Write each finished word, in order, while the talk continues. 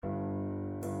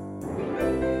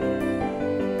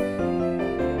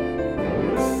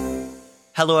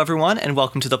Hello, everyone, and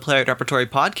welcome to the Playwright Repertory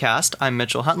Podcast. I'm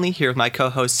Mitchell Huntley, here with my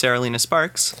co-host, Sarah Lena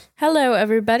Sparks. Hello,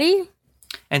 everybody.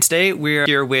 And today we're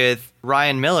here with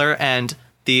Ryan Miller and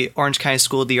the Orange County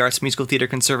School of the Arts Musical Theater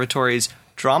Conservatory's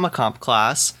Drama Comp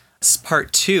class. This is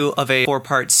part 2 of a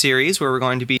 4-part series where we're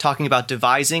going to be talking about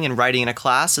devising and writing in a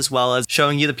class, as well as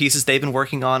showing you the pieces they've been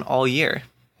working on all year.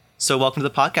 So welcome to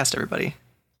the podcast, everybody.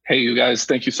 Hey, you guys.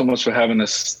 Thank you so much for having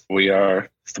us. We are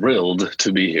thrilled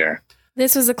to be here.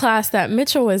 This was a class that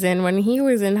Mitchell was in when he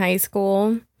was in high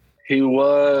school. He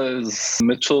was.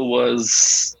 Mitchell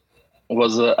was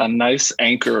a nice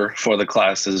anchor for the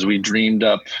classes. We dreamed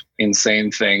up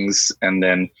insane things, and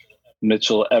then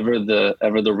Mitchell, ever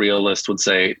the realist, would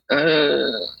say,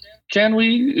 "Can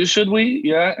we? Should we?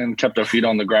 Yeah," and kept our feet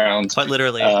on the ground. Quite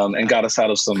literally, and got us out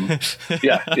of some.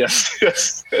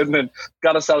 Yes, and then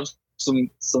got us out of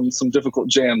some difficult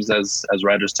jams as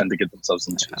writers tend to get themselves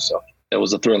into. So it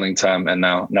was a thrilling time, and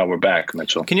now we're back,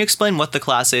 Mitchell. Can you explain what the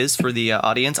class is for the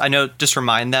audience? I know, just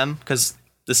remind them, because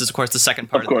this is, of course, the second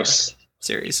part of the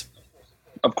series.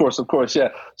 Of course, yeah.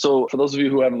 So for those of you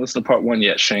who haven't listened to part 1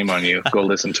 yet, shame on you. Go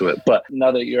listen to it. But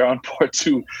now that you're on part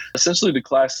 2, essentially the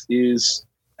class is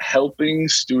helping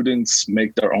students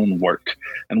make their own work.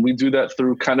 And we do that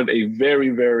through kind of a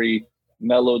very, very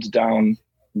mellowed down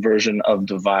version of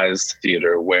devised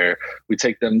theater, where we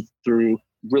take them through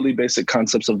really basic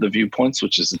concepts of the viewpoints,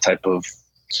 which is a type of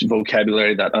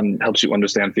vocabulary that helps you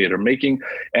understand theater making.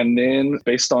 And then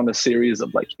based on a series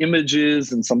of like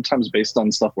images, and sometimes based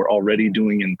on stuff we're already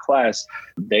doing in class,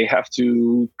 they have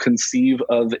to conceive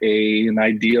of an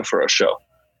idea for a show.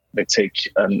 They take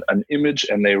an image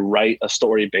and they write a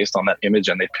story based on that image,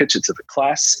 and they pitch it to the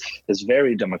class. It's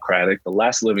very democratic, the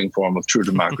last living form of true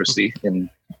democracy in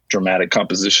dramatic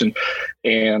composition.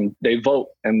 And they vote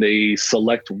and they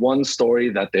select one story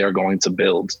that they are going to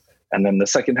build. And then the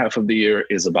second half of the year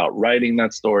is about writing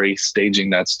that story, staging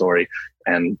that story,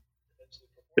 and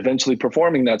eventually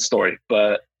performing that story.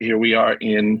 But here we are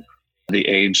in the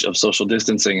age of social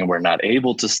distancing, and we're not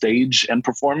able to stage and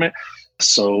perform it.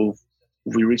 So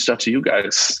we reached out to you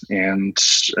guys, and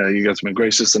you guys have been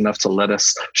gracious enough to let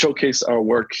us showcase our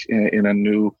work in a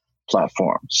new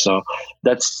platform. So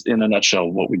that's, in a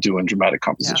nutshell, what we do in dramatic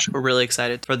composition. Yeah, we're really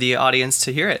excited for the audience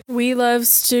to hear it. We love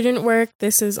student work.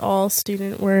 This is all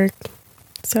student work.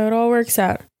 So it all works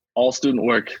out. All student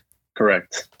work.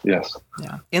 Correct. Yes.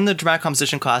 Yeah. In the dramatic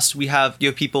composition class, you have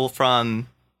people from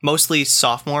mostly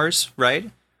sophomores,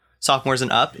 right? Sophomores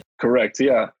and up. Correct.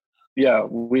 Yeah. Yeah,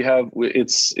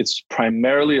 it's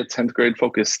primarily a 10th grade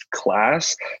focused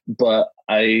class, but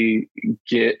I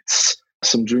get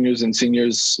some juniors and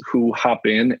seniors who hop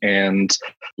in, and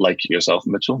like yourself,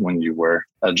 Mitchell, when you were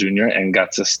a junior and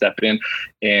got to step in.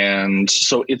 And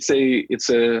so it's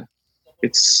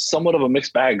somewhat of a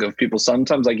mixed bag of people.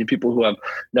 Sometimes I get people who have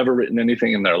never written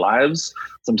anything in their lives.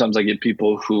 Sometimes I get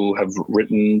people who have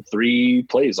written 3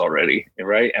 plays already,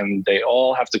 right? And they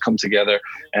all have to come together.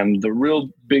 And the real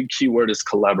big key word is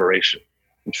collaboration,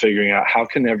 and figuring out how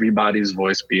can everybody's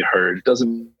voice be heard. It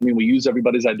doesn't mean we use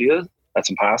everybody's ideas.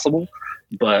 That's impossible.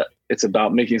 But it's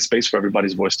about making space for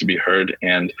everybody's voice to be heard.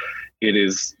 And it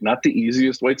is not the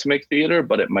easiest way to make theater,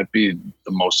 but it might be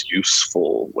the most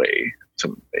useful way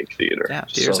to make theater. Yeah,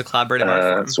 theater's a collaborative art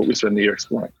form. That's what we spend the year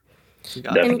exploring.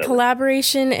 And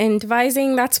collaboration and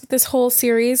devising, that's what this whole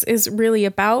series is really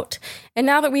about. And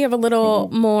now that we have a little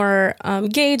more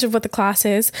gauge of what the class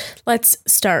is, let's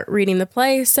start reading the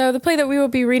play. So the play that we will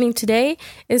be reading today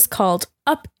is called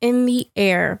Up in the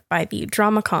Air by the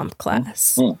Drama Comp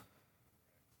class.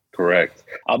 Correct.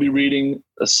 I'll be reading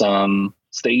some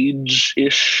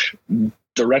stage-ish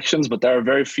directions, but there are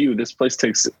very few. This place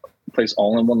takes place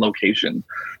all in one location.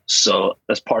 So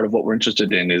that's part of what we're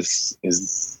interested in is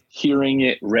hearing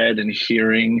it read and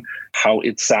hearing how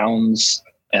it sounds,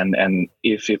 and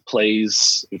if it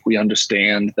plays, if we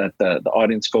understand that the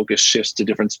audience focus shifts to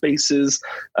different spaces,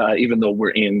 even though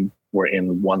we're in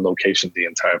one location the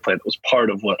entire play. That was part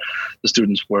of what the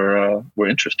students were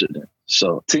interested in.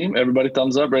 So team, everybody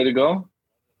thumbs up, ready to go?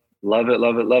 Love it,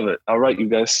 love it, love it. All right, you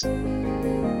guys.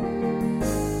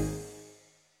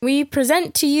 We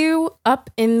present to you Up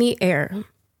in the Air.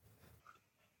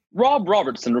 Rob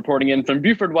Robertson reporting in from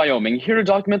Beaufort, Wyoming, here to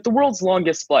document the world's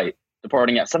longest flight,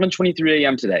 departing at 7:23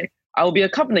 a.m. today. I will be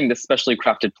accompanying this specially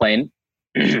crafted plane.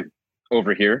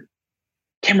 Over here.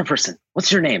 Camera person,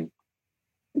 what's your name?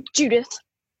 Judith.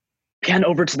 Pan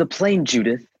over to the plane,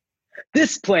 Judith.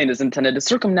 This plane is intended to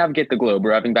circumnavigate the globe,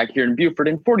 arriving back here in Beaufort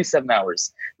in 47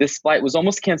 hours. This flight was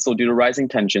almost canceled due to rising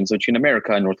tensions between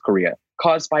America and North Korea,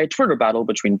 caused by a Twitter battle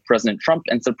between President Trump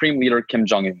and Supreme Leader Kim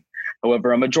Jong-un.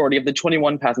 However, a majority of the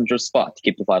 21 passengers fought to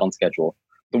keep the flight on schedule.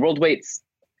 The world waits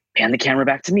Pan the camera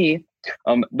back to me.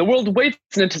 The world waits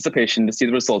in anticipation to see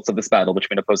the results of this battle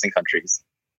between opposing countries.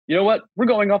 You know what? We're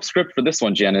going off script for this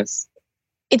one, Janice.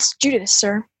 It's Judith,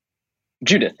 sir.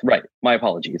 Judith, right. My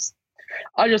apologies.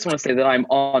 I just want to say that I'm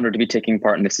honored to be taking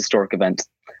part in this historic event.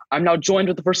 I'm now joined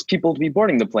with the first people to be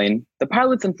boarding the plane, the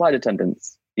pilots and flight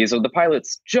attendants. These are the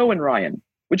pilots, Joe and Ryan.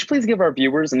 Would you please give our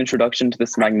viewers an introduction to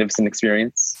this magnificent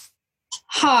experience?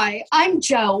 Hi, I'm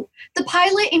Joe, the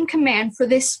pilot in command for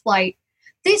this flight.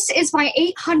 This is my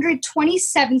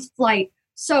 827th flight,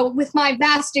 so with my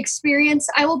vast experience,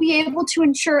 I will be able to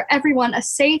ensure everyone a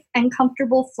safe and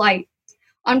comfortable flight.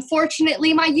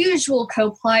 Unfortunately, my usual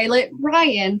co-pilot,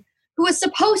 Ryan, who was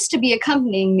supposed to be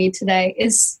accompanying me today,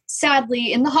 is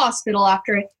sadly in the hospital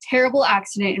after a terrible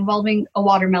accident involving a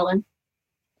watermelon.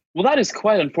 Well, that is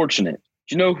quite unfortunate.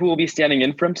 Do you know who will be standing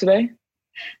in for him today?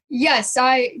 Yes,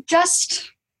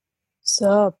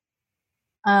 Sup?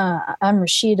 I'm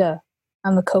Rashida.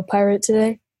 I'm the co-pilot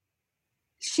today.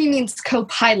 She means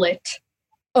co-pilot.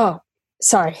 Oh,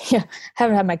 sorry.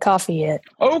 Haven't had my coffee yet.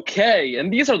 Okay,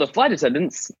 and these are the flight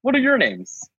attendants. What are your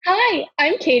names? Hi,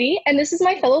 I'm Katie, and this is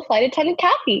my fellow flight attendant,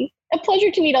 Kathy. A pleasure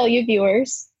to meet all you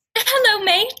viewers. Hello,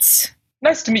 mates.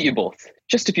 Nice to meet you both.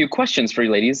 Just a few questions for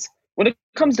you ladies. When it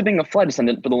comes to being a flight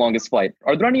attendant for the longest flight,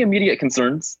 are there any immediate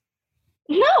concerns?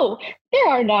 No, there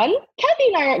are none. Kathy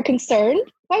and I aren't concerned.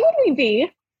 Why would we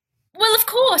be? Well, of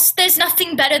course, there's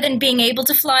nothing better than being able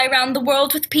to fly around the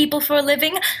world with people for a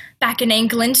living. Back in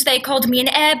England, they called me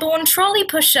an airborne trolley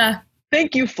pusher.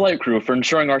 Thank you, flight crew, for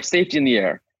ensuring our safety in the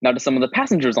air. Now to some of the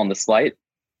passengers on this flight.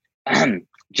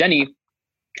 Jenny,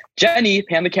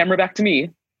 pan the camera back to me.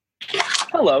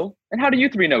 Hello, and how do you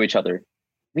three know each other?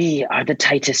 We are the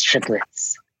tightest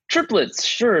triplets. Triplets,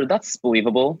 sure, that's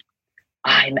believable.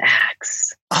 I'm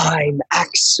Axe. I'm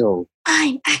Axel.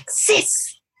 I'm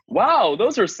Axis. Wow,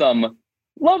 those are some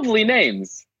lovely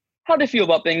names. How do you feel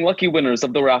about being lucky winners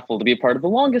of the raffle to be a part of the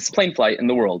longest plane flight in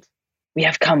the world? We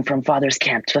have come from Father's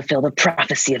camp to fulfill the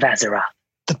prophecy of Azeroth.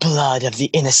 The blood of the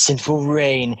innocent will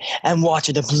rain and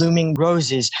water the blooming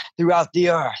roses throughout the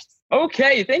earth.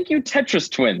 Okay, thank you,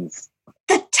 Tetris twins.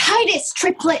 The tightest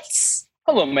triplets.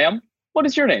 Hello, ma'am. What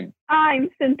is your name? I'm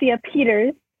Cynthia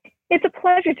Peters. It's a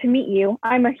pleasure to meet you.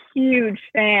 I'm a huge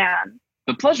fan.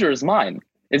 The pleasure is mine.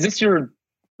 Is this your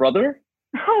brother?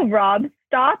 Oh, Rob,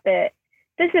 stop it.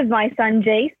 This is my son,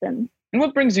 Jason. And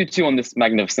what brings you two on this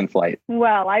magnificent flight?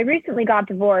 Well, I recently got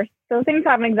divorced, so things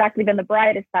haven't exactly been the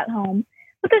brightest at home.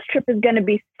 But this trip is going to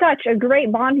be such a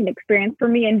great bonding experience for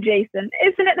me and Jason.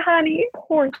 Isn't it, honey?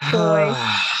 Poor boy.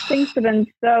 Things have been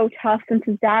so tough since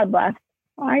his dad left.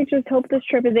 I just hope this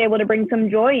trip is able to bring some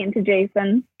joy into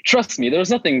Jason. Trust me, there's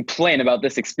nothing plain about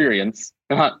this experience.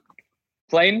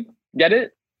 Plain? Get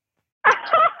it?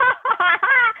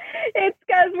 It's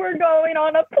because we're going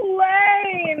on a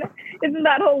plane. Isn't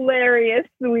that hilarious,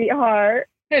 sweetheart?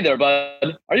 Hey there,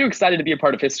 bud. Are you excited to be a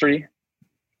part of history?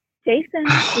 Jason,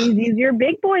 please use your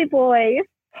big boy voice.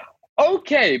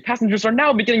 Okay, passengers are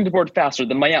now beginning to board faster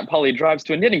than my Aunt Polly drives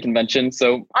to a knitting convention,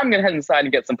 so I'm going to head inside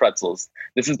and get some pretzels.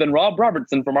 This has been Rob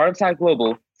Robertson from Art Attack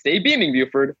Global. Stay beaming,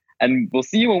 Buford, and we'll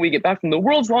see you when we get back from the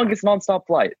world's longest nonstop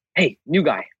flight. Hey, new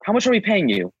guy, how much are we paying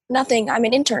you? Nothing. I'm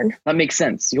an intern. That makes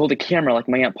sense. You hold a camera like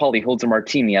my Aunt Polly holds a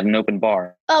martini at an open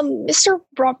bar. Mr.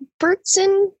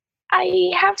 Robertson,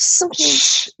 I have something.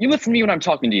 Shh! You listen to me when I'm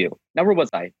talking to you. Now, where was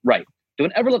I? Right.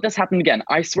 Don't ever let this happen again.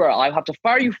 I swear I'll have to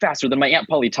fire you faster than my Aunt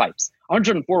Polly types.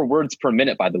 104 words per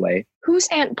minute, by the way. Who's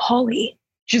Aunt Polly?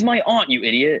 She's my aunt, you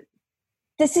idiot.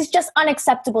 This is just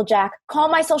unacceptable, Jack. Call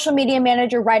my social media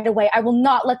manager right away. I will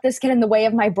not let this get in the way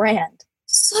of my brand.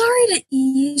 Sorry to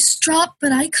eavesdrop,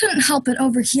 but I couldn't help it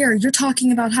over here. You're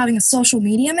talking about having a social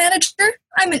media manager?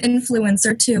 I'm an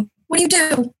influencer, too. What do you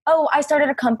do? Oh, I started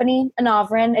a company,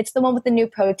 Anavrin. It's the one with the new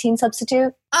protein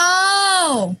substitute.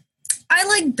 Oh,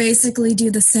 I basically do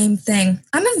the same thing.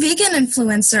 I'm a vegan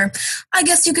influencer. I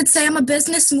guess you could say I'm a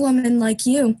businesswoman like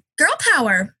you. Girl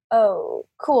power. Oh,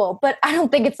 cool. But I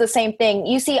don't think it's the same thing.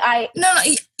 You see, No,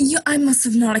 I must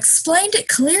have not explained it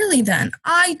clearly then.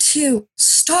 I, too,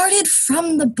 started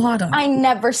from the bottom. I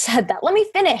never said that. Let me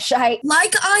finish.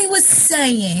 Like I was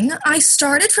saying, I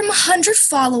started from 100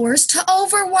 followers to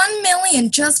over 1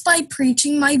 million just by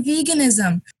preaching my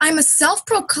veganism. I'm a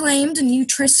self-proclaimed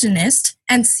nutritionist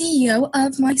and CEO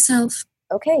of myself.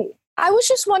 Okay. I was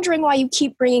just wondering why you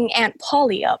keep bringing Aunt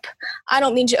Polly up. I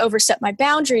don't mean to overstep my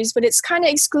boundaries, but it's kind of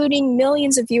excluding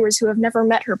millions of viewers who have never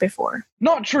met her before.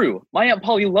 Not true. My Aunt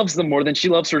Polly loves them more than she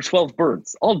loves her 12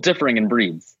 birds, all differing in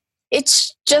breeds.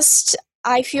 It's just,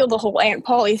 I feel the whole Aunt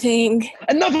Polly thing.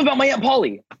 Enough about my Aunt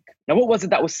Polly! Now what was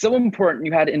it that was so important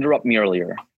you had to interrupt me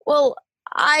earlier? Well,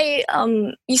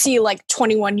 You see, like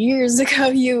 21 years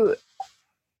ago,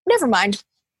 never mind.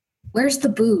 Where's the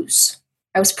booze?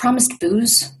 I was promised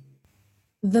booze.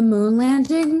 The moon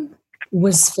landing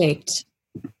was faked.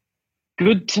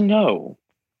 Good to know.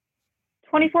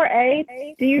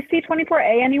 24A? Do you see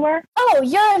 24A anywhere? Oh,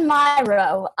 you're in my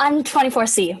row. I'm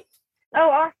 24C. Oh,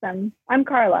 awesome. I'm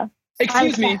Carla.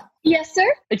 Excuse me. Yes, sir?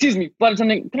 Excuse me, flight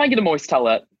attendant, can I get a moist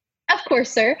towelette? Of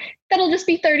course, sir. That'll just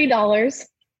be $30.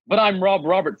 But I'm Rob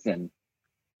Robertson.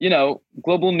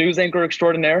 Global news anchor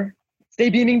extraordinaire. Stay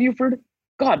beaming, Buford.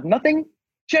 God, nothing?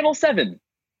 Channel 7.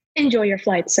 Enjoy your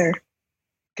flight, sir.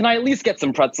 Can I at least get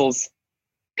some pretzels?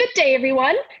 Good day,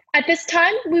 everyone. At this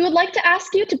time, we would like to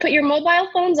ask you to put your mobile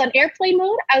phones on airplane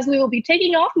mode as we will be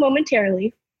taking off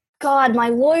momentarily. God, my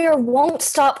lawyer won't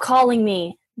stop calling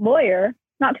me. Lawyer?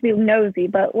 Not to be nosy,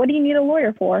 but what do you need a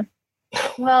lawyer for?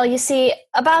 Well, you see,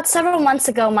 about several months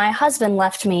ago, my husband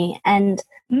left me, and...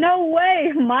 No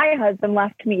way! My husband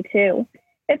left me, too.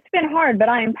 It's been hard, but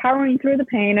I am powering through the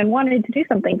pain and wanted to do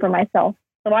something for myself.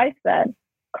 So I said,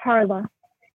 Carla,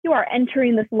 you are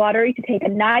entering this lottery to take a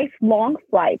nice, long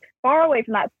flight far away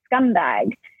from that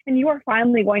scumbag, and you are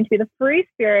finally going to be the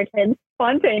free-spirited,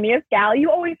 spontaneous gal you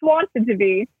always wanted to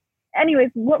be. Anyways,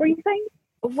 what were you saying?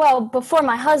 Well, before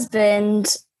my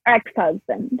husband...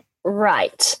 Ex-husband.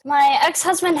 Right. My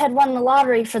ex-husband had won the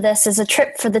lottery for this as a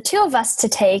trip for the two of us to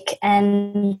take,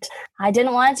 and I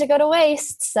didn't want it to go to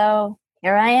waste, so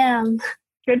here I am.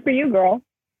 Good for you, girl.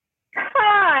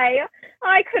 Hi!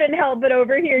 I couldn't help but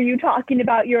overhear you talking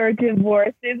about your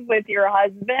divorces with your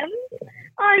husband.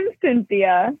 I'm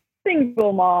Cynthia,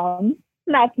 single mom.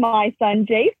 And that's my son,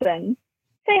 Jason.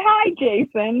 Say hi,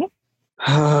 Jason.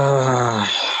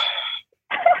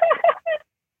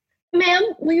 Ma'am,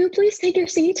 will you please take your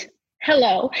seat?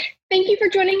 Hello. Thank you for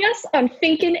joining us on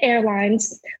Finken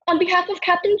Airlines. On behalf of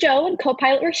Captain Joe and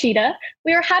co-pilot Rashida,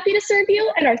 we are happy to serve you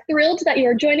and are thrilled that you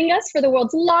are joining us for the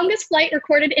world's longest flight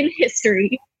recorded in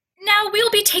history. Now,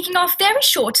 we'll be taking off very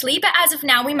shortly, but as of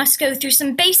now, we must go through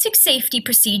some basic safety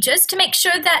procedures to make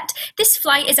sure that this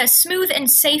flight is as smooth and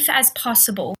safe as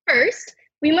possible. First,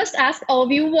 we must ask all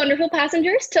of you wonderful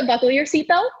passengers to buckle your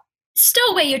seatbelt. Stow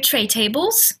away your tray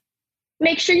tables.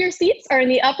 Make sure your seats are in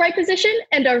the upright position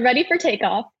and are ready for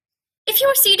takeoff. If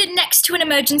you're seated next to an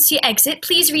emergency exit,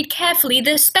 please read carefully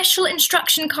the special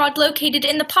instruction card located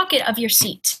in the pocket of your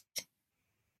seat.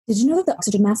 Did you know that the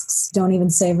oxygen masks don't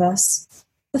even save us?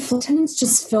 The flight attendants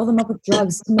just fill them up with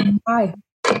drugs and then die.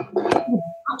 I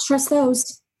don't trust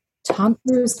those. Tom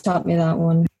Cruise taught me that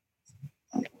one.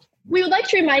 We would like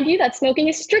to remind you that smoking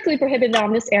is strictly prohibited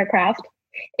on this aircraft.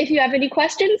 If you have any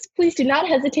questions, please do not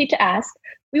hesitate to ask.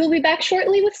 We will be back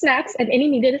shortly with snacks and any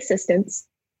needed assistance.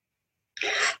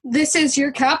 This is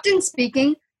your captain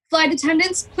speaking. Flight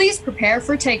attendants, please prepare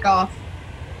for takeoff.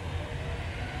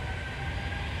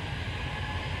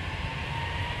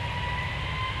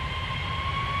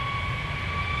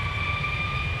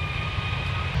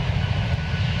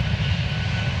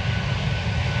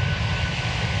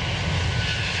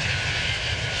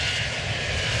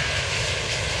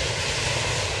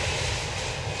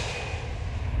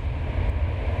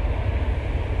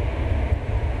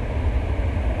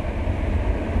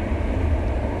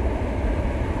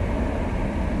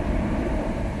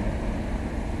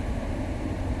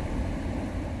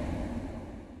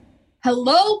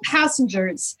 Hello,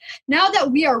 passengers. Now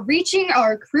that we are reaching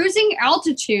our cruising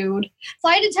altitude,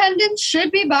 flight attendants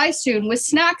should be by soon with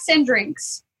snacks and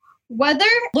drinks. Weather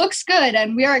looks good,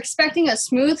 and we are expecting a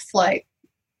smooth flight.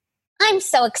 I'm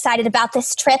so excited about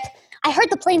this trip. I heard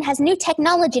the plane has new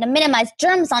technology to minimize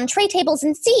germs on tray tables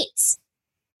and seats.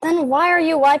 Then why are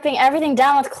you wiping everything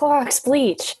down with Clorox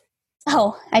bleach?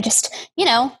 Oh, I just,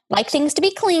 like things to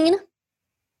be clean.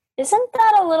 Isn't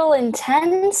that a little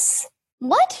intense?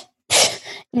 What?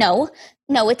 No,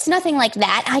 it's nothing like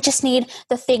that. I just need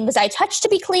the things I touch to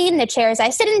be clean, the chairs I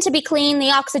sit in to be clean, the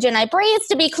oxygen I breathe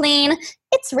to be clean.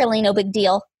 It's really no big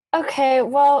deal. Okay,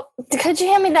 well, could you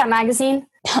hand me that magazine?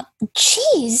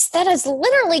 Jeez, that is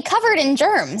literally covered in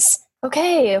germs.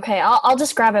 Okay, I'll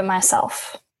just grab it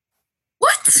myself.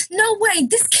 What? No way,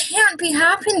 this can't be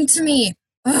happening to me.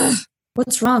 Ugh.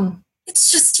 What's wrong?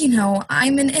 It's just,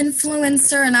 I'm an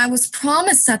influencer and I was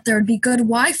promised that there'd be good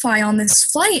Wi-Fi on this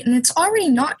flight and it's already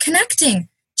not connecting.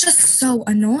 Just so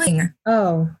annoying.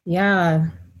 Oh, yeah.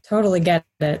 Totally get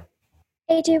it.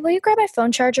 Hey, dude, will you grab my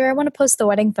phone charger? I want to post the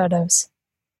wedding photos.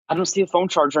 I don't see a phone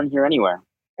charger in here anywhere.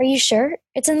 Are you sure?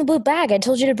 It's in the blue bag. I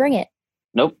told you to bring it.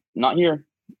 Nope, not here.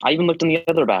 I even looked in the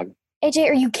other bag. AJ,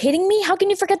 are you kidding me? How can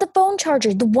you forget the phone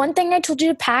charger? The one thing I told you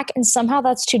to pack and somehow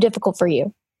that's too difficult for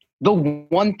you. The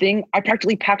one thing, I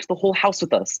practically packed the whole house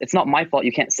with us. It's not my fault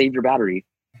you can't save your battery.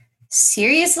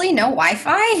 Seriously? No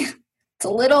Wi-Fi? It's a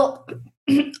little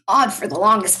odd for the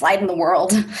longest flight in the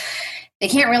world. They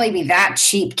can't really be that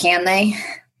cheap, can they?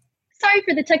 Sorry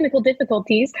for the technical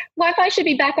difficulties. Wi-Fi should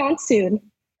be back on soon.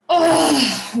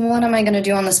 Oh, what am I going to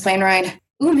do on this plane ride?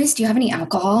 Ooh, miss, do you have any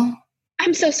alcohol?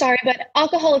 I'm so sorry, but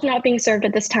alcohol is not being served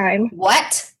at this time.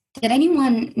 What? Did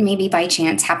anyone maybe by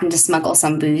chance happen to smuggle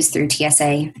some booze through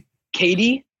TSA?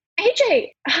 Katie?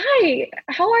 AJ, hi.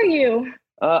 How are you?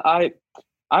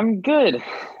 I'm good.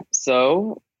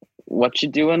 So, what you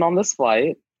doing on this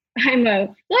flight? I'm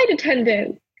a flight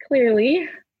attendant, clearly.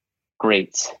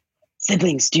 Great.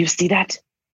 Siblings, do you see that?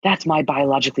 That my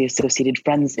biologically associated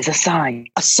friends is a sign.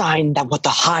 A sign that what the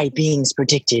high beings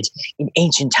predicted in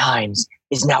ancient times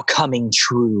is now coming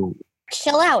true.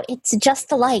 Chill out. It's just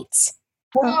the lights.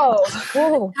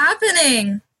 Whoa.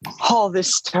 Happening? All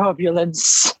this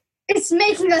turbulence. It's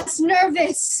making us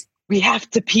nervous. We have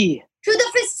to pee. To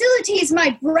the facilities,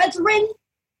 my brethren.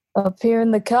 Up here in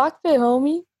the cockpit,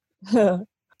 homie.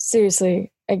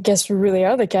 Seriously, I guess we really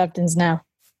are the captains now.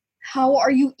 How are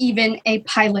you even a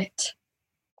pilot?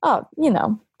 Oh,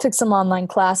 took some online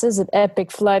classes at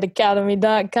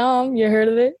epicflightacademy.com. You heard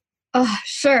of it?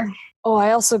 Sure. Oh,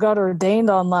 I also got ordained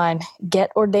online,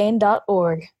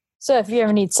 getordained.org. So if you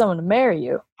ever need someone to marry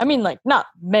you, I mean, not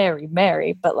marry,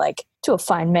 but to a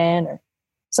fine man or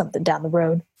something down the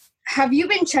road. Have you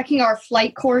been checking our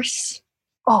flight course?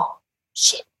 Oh,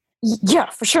 shit. Yeah,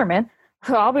 for sure, man.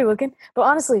 I'll be looking. But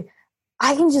honestly,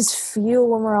 I can just feel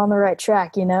when we're on the right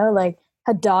track, like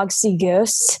how dogs see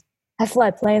ghosts. I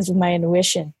fly planes with my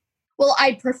intuition. Well,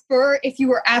 I'd prefer if you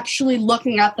were actually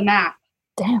looking at the map.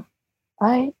 Damn. All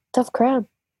right, tough crowd.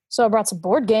 So I brought some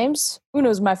board games. Who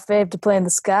knows my fave to play in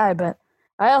the sky, but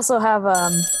I also have,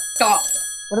 Stop.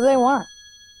 What do they want?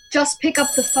 Just pick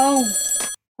up the phone.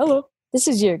 Hello, this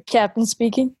is your captain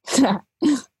speaking.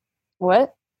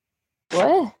 What?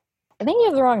 I think you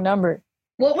have the wrong number.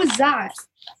 What was that?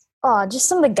 Oh, just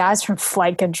some of the guys from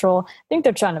flight control. I think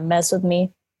they're trying to mess with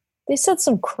me. They said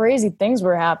some crazy things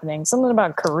were happening. Something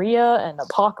about Korea and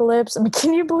apocalypse. I mean,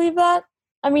 can you believe that?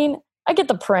 I mean, I get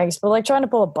the pranks, but trying to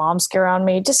pull a bomb scare on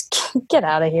me, just get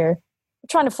out of here. I'm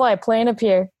trying to fly a plane up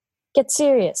here. Get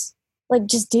serious.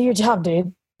 Just do your job,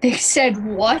 dude. They said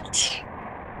what?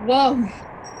 Whoa.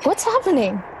 What's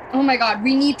happening? Oh my god,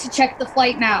 we need to check the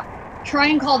flight map. Try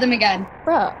and call them again.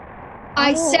 Bruh.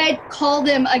 I said call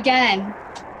them again.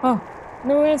 Oh,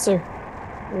 no answer.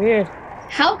 Weird.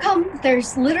 How come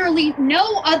there's literally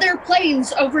no other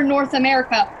planes over North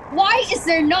America? Why is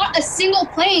there not a single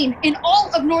plane in all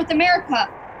of North America?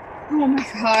 Oh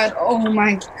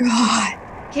my god.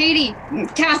 Katie,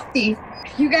 Kathy,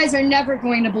 you guys are never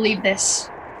going to believe this.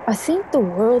 I think the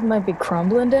world might be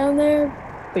crumbling down there,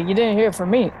 but you didn't hear it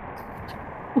from me.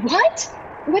 What?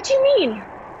 What do you mean?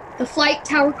 The flight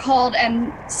tower called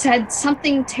and said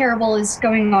something terrible is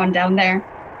going on down there.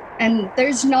 And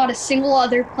there's not a single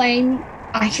other plane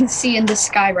I can see in the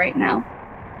sky right now.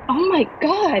 Oh my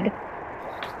god.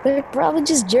 They're probably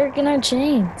just jerking our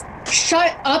chains.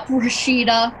 Shut up,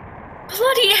 Rashida.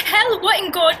 Bloody hell, what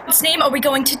in God's name are we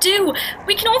going to do?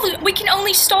 We can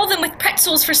only stall them with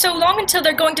pretzels for so long until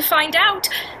they're going to find out.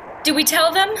 Do we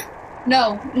tell them?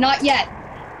 No, not yet.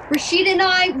 Rashida and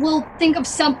I will think of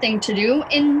something to do.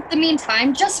 In the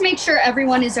meantime, just make sure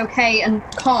everyone is okay and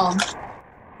calm.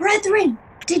 Brethren,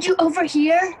 did you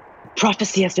overhear?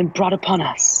 Prophecy has been brought upon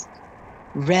us.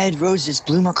 Red roses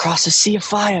bloom across a sea of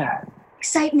fire.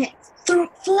 Excitement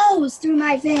flows through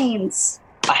my veins.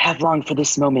 I have longed for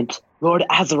this moment. Lord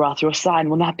Azeroth, your sign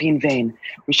will not be in vain.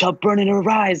 We shall burn and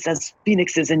arise as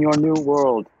phoenixes in your new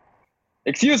world.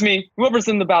 Excuse me, whoever's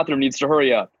in the bathroom needs to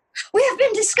hurry up. We have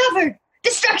been discovered!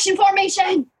 Distraction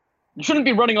formation! You shouldn't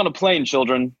be running on a plane,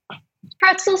 children.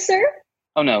 Pretzels, sir?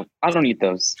 Oh no, I don't eat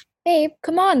those. Babe,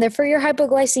 come on, they're for your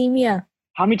hypoglycemia.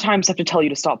 How many times do I have to tell you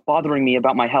to stop bothering me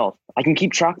about my health? I can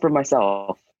keep track for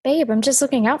myself. Babe, I'm just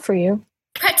looking out for you.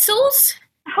 Pretzels?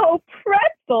 Oh,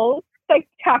 pretzels!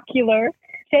 Spectacular.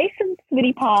 Jason,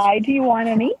 sweetie pie, do you want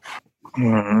any?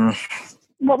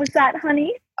 What was that,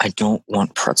 honey? I don't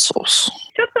want pretzels.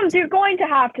 Chickums, you're going to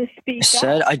have to speak I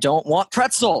said I don't want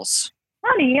pretzels.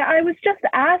 Honey, I was just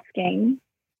asking.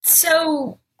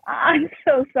 So... I'm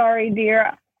so sorry,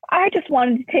 dear. I just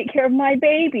wanted to take care of my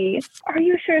baby. Are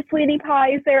you sure, sweetie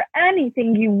pie? Is there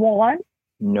anything you want?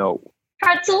 No.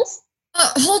 Pretzels?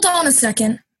 Hold on a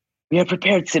second. We are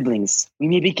prepared, siblings. We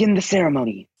may begin the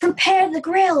ceremony. Prepare the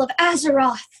grail of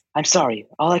Azeroth. I'm sorry.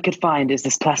 All I could find is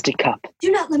this plastic cup. Do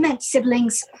not lament,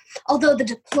 siblings. Although the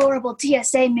deplorable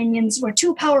TSA minions were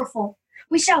too powerful,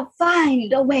 We shall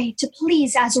find a way to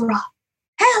please Azeroth.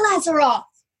 Hail Azeroth!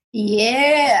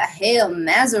 Yeah, hail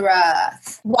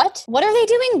Mazzaroth. What? What are they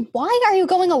doing? Why are you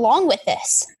going along with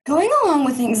this? Going along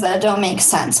with things that don't make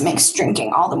sense makes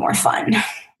drinking all the more fun.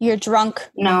 You're drunk.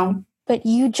 No. But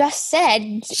you just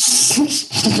said...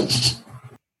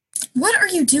 What are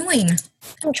you doing?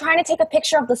 I'm trying to take a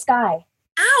picture of the sky.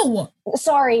 Ow!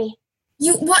 Sorry.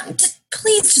 You what?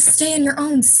 Please just stay in your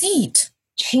own seat.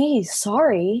 Jeez,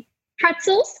 sorry.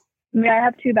 Pretzels? May I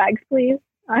have 2 bags, please?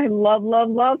 I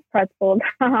love pretzels.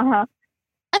 I'm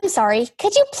sorry.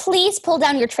 Could you please pull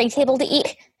down your tray table to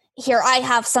eat? Here, I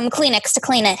have some Kleenex to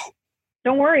clean it.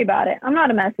 Don't worry about it. I'm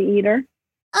not a messy eater.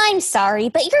 I'm sorry,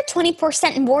 but you're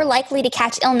 20% more likely to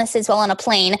catch illnesses while on a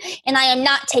plane, and I am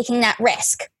not taking that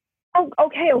risk. Oh,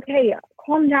 okay.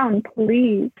 Calm down,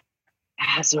 please.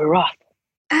 Azeroth.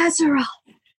 Azeroth!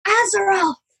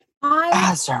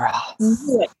 Azeroth.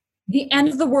 Knew it. The end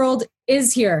of the world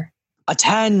is here.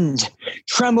 Attend!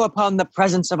 Tremble upon the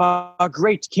presence of our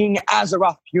great King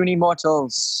Azeroth, puny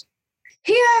mortals.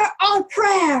 Hear our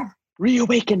prayer!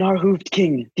 Reawaken our hooved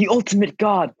king, the ultimate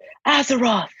god,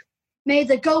 Azeroth. May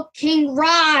the Goat King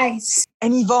rise!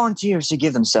 Any volunteers to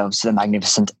give themselves to the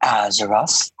magnificent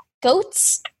Azeroth?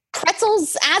 Goats?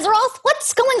 Pretzels? Azeroth?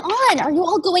 What's going on? Are you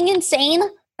all going insane?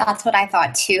 That's what I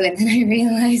thought too, and then I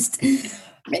realized,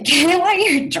 why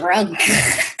you're drunk.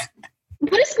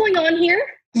 What is going on here?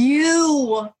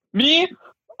 You! Me?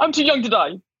 I'm too young to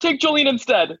die. Take Jolene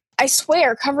instead. I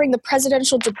swear, covering the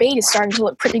presidential debate is starting to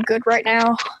look pretty good right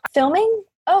now. Filming?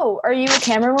 Oh, are you a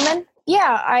camerawoman?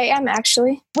 Yeah, I am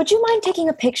actually. Would you mind taking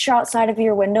a picture outside of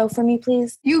your window for me,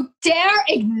 please? You dare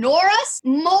ignore us,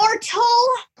 mortal?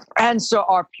 Answer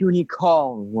our puny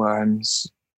call,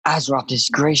 worms. Azeroth is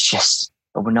gracious,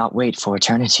 but will not wait for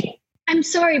eternity. I'm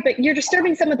sorry, but you're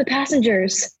disturbing some of the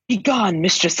passengers. Begone,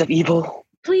 mistress of evil.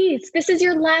 Please, this is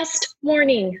your last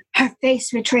warning. Her face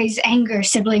betrays anger,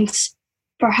 siblings.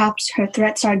 Perhaps her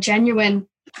threats are genuine.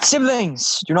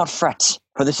 Siblings, do not fret,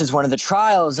 for this is one of the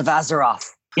trials of Azeroth.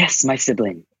 Yes, my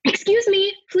sibling. Excuse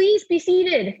me, please be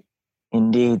seated.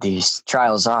 Indeed, these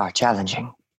trials are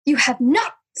challenging. You have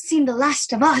not seen the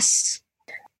last of us.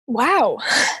 Wow.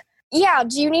 Yeah,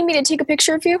 do you need me to take a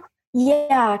picture of you?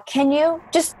 Yeah, can you?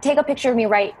 Just take a picture of me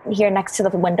right here next to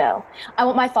the window. I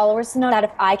want my followers to know that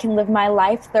if I can live my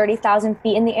life 30,000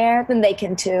 feet in the air, then they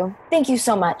can too. Thank you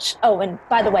so much. Oh, and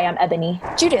by the way, I'm Ebony.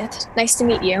 Judith, nice to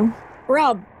meet you.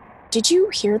 Rob, did you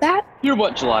hear that? Hear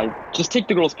what, July? Just take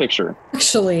the girl's picture.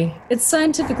 Actually, it's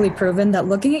scientifically proven that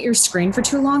looking at your screen for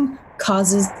too long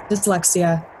causes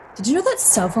dyslexia. Did you know that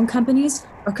cell phone companies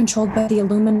are controlled by the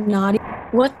Illuminati?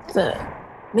 What the?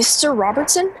 Mr.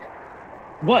 Robertson?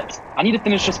 What? I need to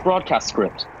finish this broadcast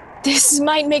script. This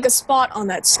might make a spot on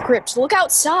that script. Look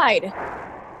outside.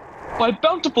 By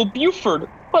bountiful Buford,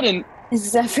 what in...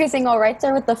 Is everything all right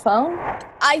there with the phone?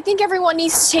 I think everyone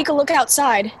needs to take a look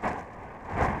outside.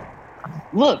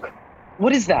 Look,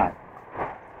 what is that?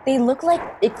 They look like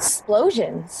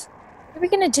explosions. What are we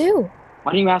gonna do?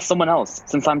 Why don't you ask someone else,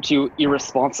 since I'm too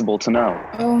irresponsible to know?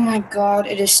 Oh my god,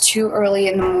 it is too early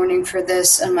in the morning for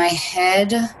this, and my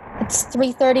head... It's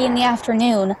 3:30 in the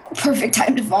afternoon. Perfect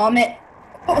time to vomit.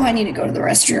 Oh, I need to go to the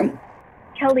restroom.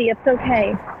 Kelly, it's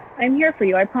okay. I'm here for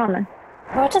you, I promise.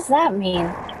 What does that mean?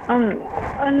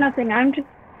 Nothing. I'm just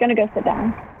gonna go sit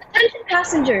down. Attention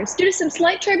passengers, due to some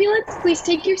slight turbulence, please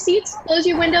take your seats, close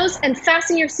your windows, and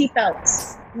fasten your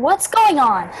seatbelts. What's going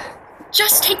on?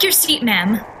 Just take your seat,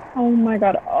 ma'am. Oh my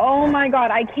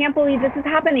god, I can't believe this is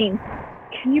happening.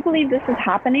 Can you believe this is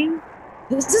happening?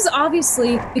 This is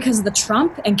obviously because of the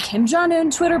Trump and Kim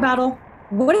Jong-un Twitter battle.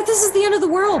 What if this is the end of the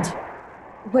world?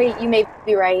 Wait, you may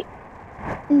be right.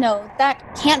 No, that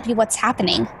can't be what's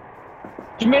happening.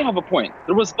 You may have a point.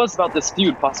 There was buzz about this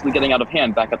feud possibly getting out of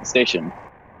hand back at the station.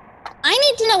 I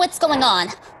need to know what's going on.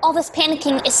 All this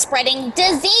panicking is spreading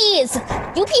disease.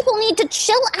 You people need to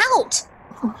chill out.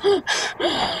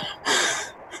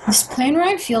 This plane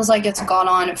ride feels like it's gone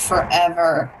on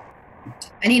forever.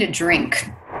 I need a drink.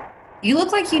 You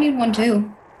look like you need one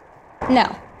too.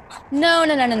 No.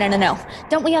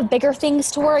 Don't we have bigger things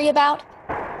to worry about?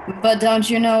 But don't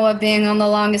you know what being on the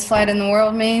longest flight in the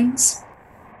world means?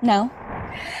 No.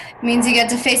 It means you get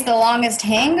to face the longest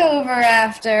hangover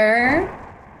after.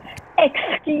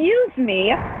 Excuse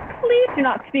me. Please do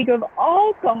not speak of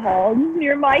alcohol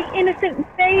near my innocent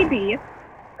baby.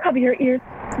 Cover your ears,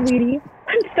 sweetie.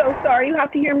 I'm so sorry you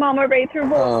have to hear Mama raise her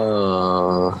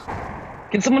voice.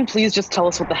 Can someone please just tell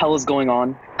us what the hell is going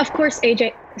on? Of course,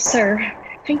 AJ. Sir,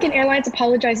 Finken Airlines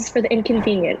apologizes for the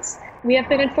inconvenience. We have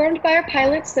been informed by our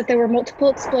pilots that there were multiple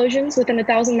explosions within a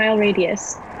 1,000-mile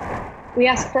radius. We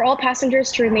ask for all passengers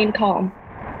to remain calm.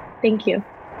 Thank you.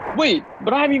 Wait,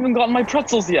 but I haven't even gotten my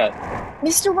pretzels yet.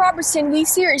 Mr. Robertson, we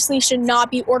seriously should not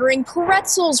be ordering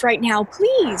pretzels right now,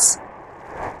 please.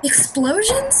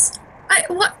 Explosions?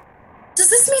 What? Does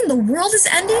this mean the world is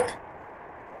ending?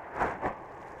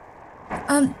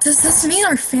 Does this mean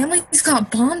our families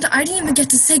got bombed? I didn't even get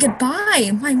to say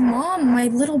goodbye. My mom, my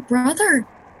little brother.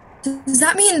 Does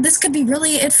that mean this could be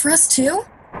really it for us too?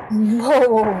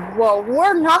 Whoa,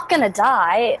 we're not gonna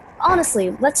die.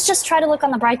 Honestly, let's just try to look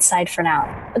on the bright side for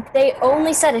now. They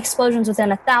only said explosions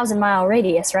within a 1,000-mile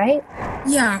radius, right?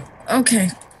 Yeah,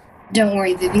 okay. Don't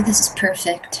worry, Vivi, this is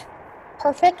perfect.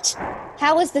 Perfect?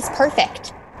 How is this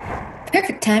perfect?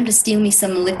 Perfect time to steal me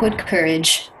some liquid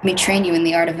courage. Let me train you in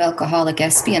the art of alcoholic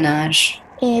espionage.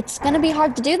 It's gonna be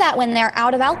hard to do that when they're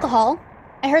out of alcohol.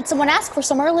 I heard someone ask for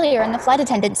some earlier and the flight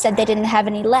attendant said they didn't have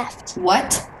any left.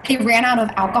 What? They ran out of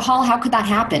alcohol? How could that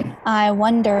happen? I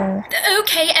wonder.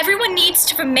 Okay, everyone needs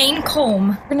to remain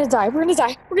calm. We're gonna die.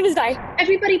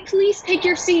 Everybody, please take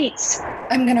your seats.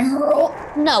 I'm gonna hurl.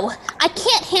 No, I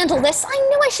can't handle this. I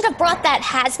knew I should have brought that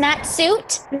hazmat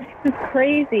suit. This is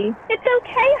crazy. It's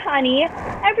okay, honey.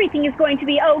 Everything is going to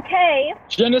be okay.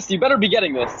 Janice, you better be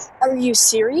getting this. Are you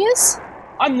serious?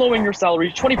 I'm lowering your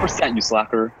salary 20%, you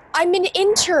slacker. I'm an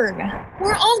intern.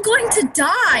 We're all going to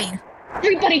die.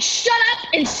 Everybody shut up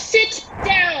and sit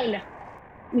down.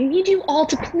 We need you all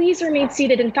to please remain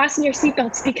seated and fasten your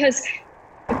seatbelts because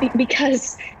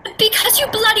you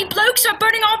bloody blokes are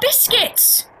burning our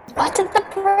biscuits! What did the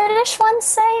British one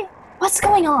say? What's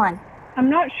going on? I'm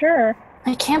not sure.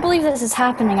 I can't believe this is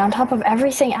happening on top of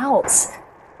everything else.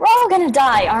 We're all gonna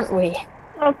die, aren't we?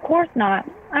 Of course not.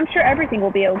 I'm sure everything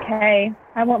will be okay.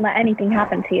 I won't let anything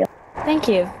happen to you. Thank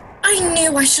you. I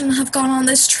knew I shouldn't have gone on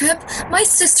this trip. My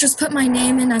sisters put my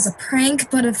name in as a prank,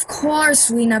 but of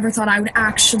course we never thought I would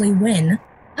actually win.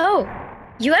 Oh,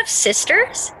 you have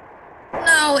sisters?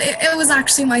 No, it was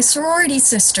actually my sorority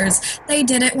sisters. They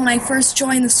did it when I first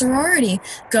joined the sorority.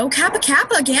 Go Kappa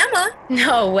Kappa Gamma.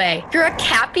 No way. You're a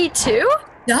Cappy too?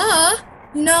 Duh.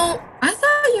 No, I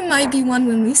thought you might be one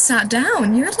when we sat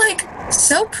down. You're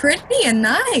so pretty and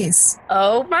nice.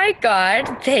 Oh my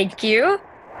god, thank you.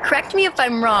 Correct me if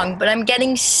I'm wrong, but I'm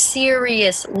getting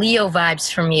serious Leo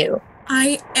vibes from you.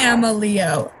 I am a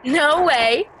Leo. No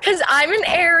way, because I'm an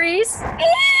Aries.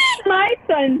 My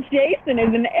son Jason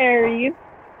is an Aries.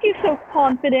 He's so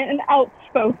confident and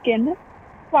outspoken.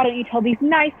 Why don't you tell these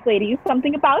nice ladies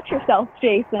something about yourself,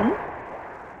 Jason?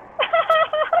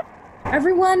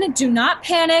 Everyone, do not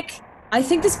panic. I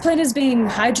think this plane is being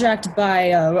hijacked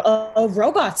by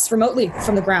robots remotely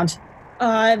from the ground.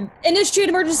 Initiate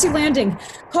emergency landing.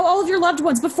 Call all of your loved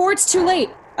ones before it's too late.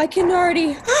 I can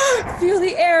already feel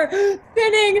the air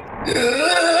thinning.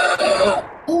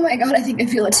 Oh my god, I think I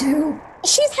feel it too.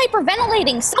 She's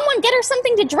hyperventilating. Someone get her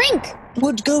something to drink.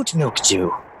 Would goat milk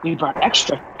do? We brought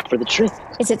extra for the trip.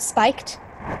 Is it spiked?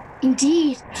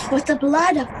 Indeed, with the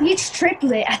blood of each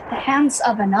triplet at the hands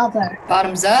of another.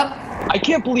 Bottoms up. I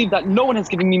can't believe that no one has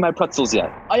given me my pretzels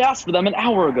yet. I asked for them an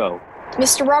hour ago.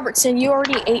 Mr. Robertson, you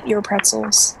already ate your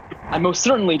pretzels. I most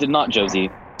certainly did not,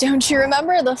 Josie. Don't you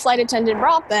remember the flight attendant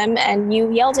brought them and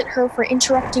you yelled at her for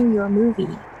interrupting your movie?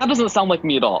 That doesn't sound like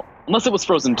me at all, unless it was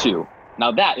Frozen 2.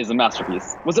 Now that is a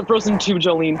masterpiece. Was it Frozen 2,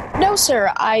 Jolene? No,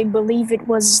 sir. I believe it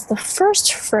was the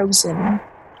first Frozen.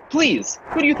 Please,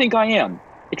 who do you think I am?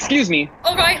 Excuse me.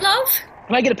 All right, love?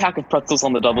 Can I get a pack of pretzels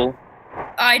on the double?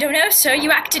 I don't know, sir.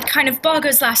 You acted kind of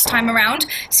boggers last time around.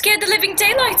 Scared the living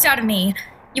daylights out of me.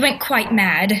 You went quite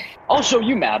mad. I'll show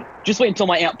you mad. Just wait until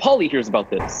my Aunt Polly hears about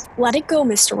this. Let it go,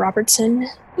 Mr. Robertson.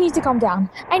 You need to calm down.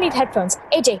 I need headphones.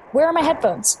 AJ, where are my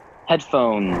headphones?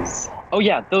 Headphones. Oh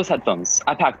yeah, those headphones.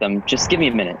 I packed them. Just give me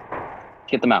a minute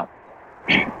to get them out.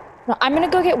 No, I'm gonna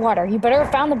go get water. You better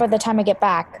have found them by the time I get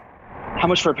back. How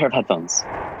much for a pair of headphones?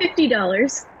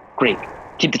 $50. Great.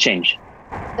 Keep the change.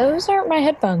 Those aren't my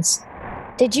headphones.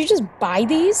 Did you just buy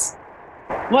these?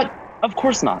 What? Of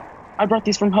course not. I brought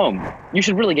these from home. You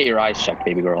should really get your eyes checked,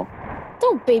 baby girl.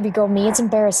 Don't baby girl me. It's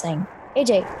embarrassing.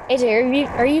 AJ,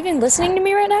 are you even listening to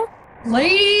me right now?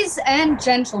 Ladies and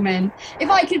gentlemen,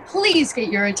 if I could please get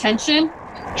your attention.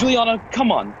 Juliana,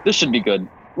 come on. This should be good.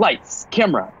 Lights,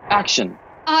 camera, action.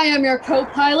 I am your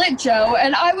co-pilot, Joe,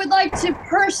 and I would like to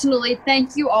personally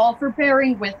thank you all for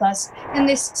bearing with us in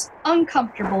this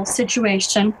uncomfortable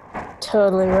situation.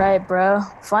 Totally right, bro.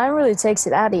 Flying really takes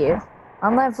it out of you.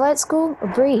 Online flight school, a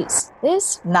breeze.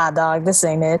 This? Nah, dog, this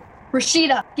ain't it.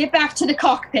 Rashida, get back to the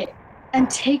cockpit and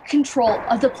take control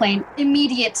of the plane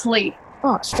immediately.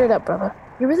 Oh, straight up, brother.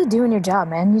 You're really doing your job,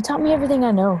 man. You taught me everything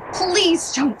I know.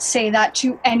 Please don't say that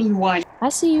to anyone. I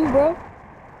see you, bro.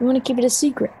 You want to keep it a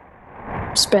secret.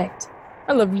 Respect.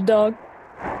 I love you, dog.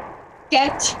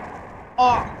 Get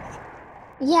off.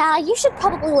 Yeah, you should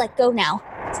probably let go now.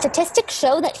 Statistics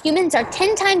show that humans are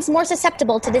 10 times more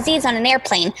susceptible to disease on an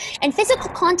airplane, and physical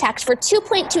contact for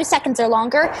 2.2 seconds or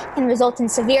longer can result in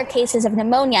severe cases of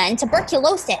pneumonia and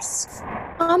tuberculosis.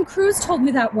 Cruz told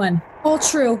me that one. All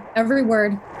true, every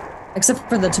word. Except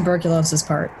for the tuberculosis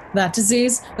part. That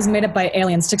disease was made up by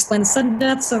aliens to explain the sudden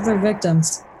deaths of their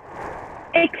victims.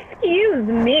 Excuse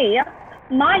me.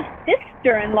 My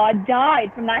sister-in-law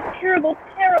died from that terrible,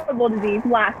 terrible disease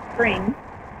last spring.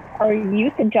 Are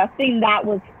you suggesting that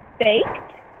was faked?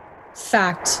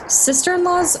 Fact.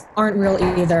 Sister-in-laws aren't real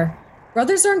either.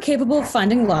 Brothers are incapable of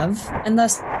finding love, and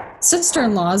thus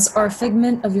sister-in-laws are a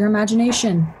figment of your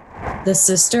imagination. The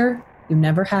sister you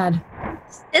never had.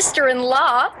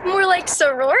 Sister-in-law? More like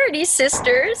sorority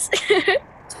sisters.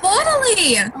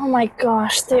 Totally! Oh my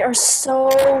gosh, they are so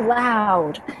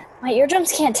loud. My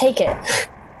eardrums can't take it.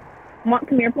 Want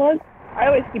some earplugs? I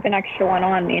always keep an extra one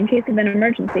on me in case of an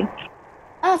emergency.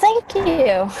 Oh, thank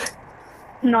you.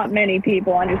 Not many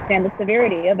people understand the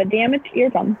severity of a damaged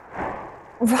eardrum.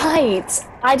 Right.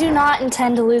 I do not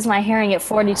intend to lose my hearing at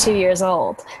 42 years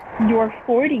old. You're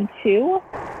 42?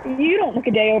 You don't look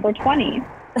a day over 20.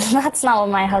 That's not what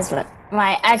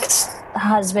my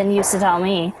ex-husband used to tell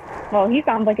me. Well, he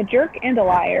sounds like a jerk and a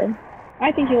liar.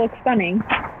 I think you look stunning.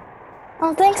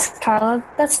 Oh, thanks, Carla.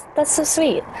 That's so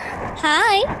sweet.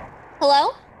 Hi.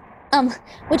 Hello?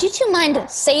 Would you two mind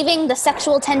saving the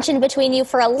sexual tension between you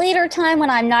for a later time when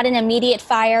I'm not in immediate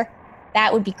fire?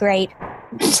 That would be great.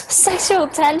 Sexual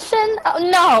tension?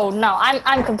 Oh, no.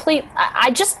 I'm complete.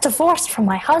 I just divorced from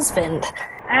my husband.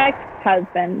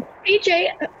 Ex-husband. AJ,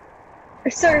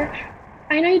 sir,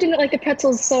 I know you didn't like the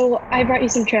pretzels, so I brought you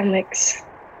some trail mix.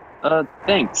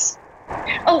 Thanks.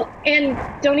 Oh, and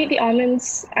don't eat the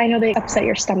almonds. I know they upset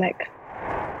your stomach.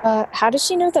 How does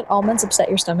she know that almonds upset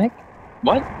your stomach?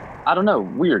 What? I don't know.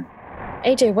 Weird.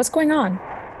 AJ, what's going on?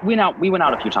 We went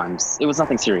out a few times. It was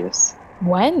nothing serious.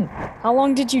 When? How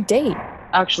long did you date?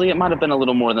 Actually, it might have been a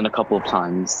little more than a couple of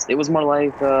times. It was more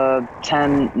like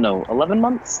 11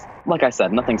 months. Like I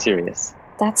said, nothing serious.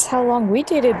 That's how long we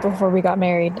dated before we got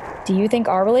married. Do you think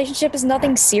our relationship is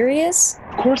nothing serious?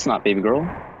 Of course not, baby girl.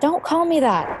 Don't call me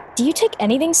that. Do you take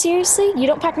anything seriously? You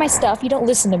don't pack my stuff. You don't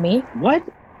listen to me. What?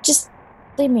 Just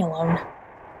leave me alone.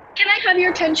 Can I have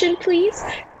your attention, please?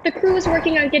 The crew is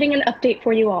working on getting an update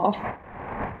for you all.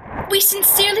 We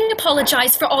sincerely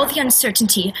apologize for all the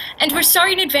uncertainty, and we're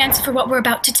sorry in advance for what we're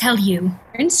about to tell you.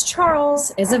 Prince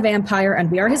Charles is a vampire,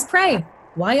 and we are his prey.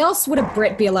 Why else would a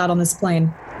Brit be allowed on this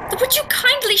plane? Would you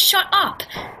kindly shut up?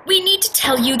 We need to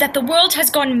tell you that the world has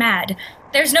gone mad.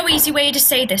 There's no easy way to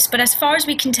say this, but as far as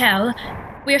we can tell,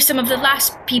 we are some of the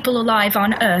last people alive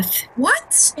on Earth.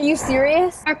 What? Are you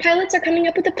serious? Our pilots are coming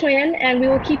up with a plan, and we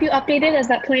will keep you updated as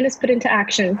that plan is put into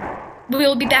action. We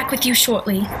will be back with you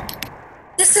shortly.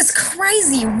 This is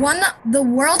crazy. 1, the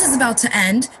world is about to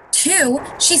end. 2,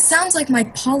 she sounds like my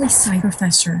poli-sci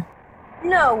professor.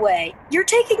 No way. You're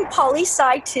taking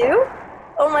poli-sci too?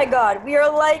 Oh my god, we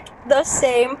are like the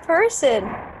same person.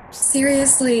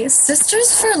 Seriously,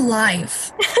 sisters for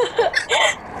life.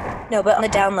 No, but on the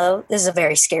down low, this is a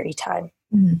very scary time.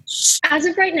 As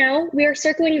of right now, we are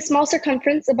circling a small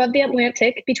circumference above the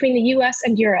Atlantic between the US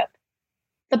and Europe.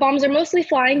 The bombs are mostly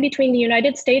flying between the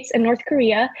United States and North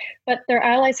Korea, but their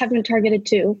allies have been targeted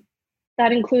too.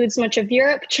 That includes much of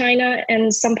Europe, China,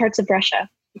 and some parts of Russia.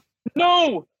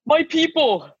 No! My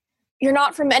people! You're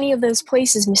not from any of those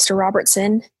places, Mr.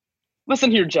 Robertson.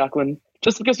 Listen here, Jacqueline.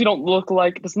 Just because we don't look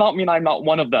alike does not mean I'm not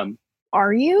one of them.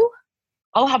 Are you?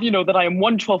 I'll have you know that I am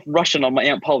 1/12 Russian on my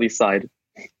Aunt Polly's side.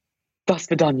 Das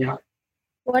vidanya.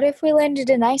 What if we landed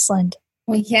in Iceland?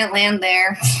 We can't land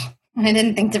there. I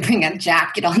didn't think to bring a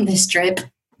jacket on this trip.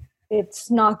 It's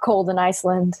not cold in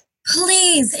Iceland.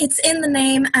 Please, it's in the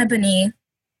name, Ebony.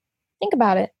 Think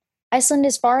about it. Iceland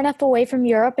is far enough away from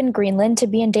Europe and Greenland to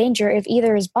be in danger if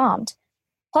either is bombed.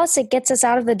 Plus, it gets us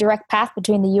out of the direct path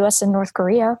between the US and North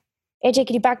Korea. AJ,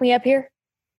 can you back me up here?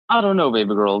 I don't know,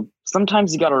 baby girl.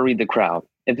 Sometimes you gotta read the crowd.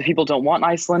 If the people don't want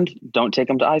Iceland, don't take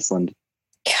them to Iceland.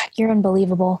 God, you're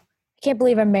unbelievable. I can't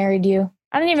believe I married you.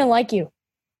 I don't even like you.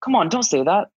 Come on, don't say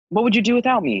that. What would you do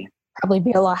without me? Probably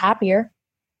be a lot happier.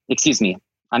 Excuse me.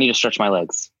 I need to stretch my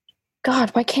legs. God,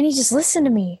 why can't he just listen to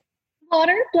me?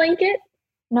 Water, blanket?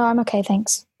 No, I'm okay,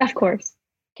 thanks. Of course.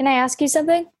 Can I ask you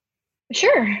something?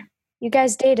 Sure. You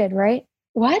guys dated, right?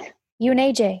 What? You and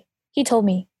AJ. He told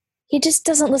me. He just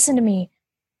doesn't listen to me.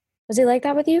 Was he like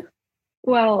that with you?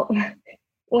 Well,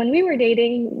 when we were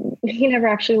dating, he never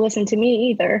actually listened to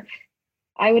me either.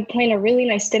 I would plan a really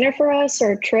nice dinner for us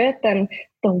or a trip, and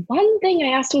the one thing I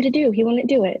asked him to do, he wouldn't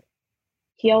do it.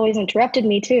 He always interrupted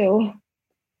me too.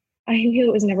 I knew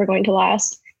it was never going to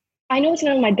last. I know it's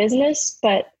none of my business,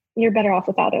 but you're better off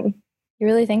without him. You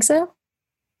really think so?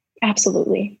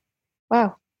 Absolutely.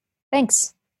 Wow.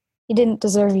 Thanks. He didn't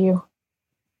deserve you.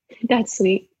 That's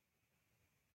sweet.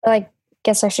 I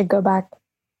guess I should go back.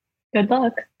 Good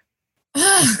luck.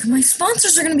 Ugh, my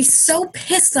sponsors are going to be so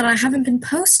pissed that I haven't been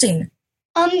posting.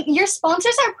 Your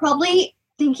sponsors are probably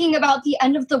thinking about the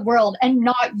end of the world and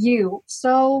not you,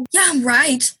 so... Yeah,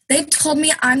 right. They told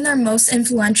me I'm their most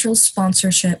influential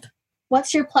sponsorship.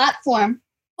 What's your platform?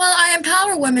 Well, I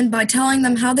empower women by telling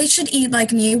them how they should eat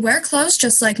like me, wear clothes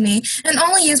just like me, and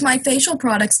only use my facial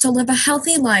products to live a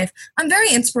healthy life. I'm very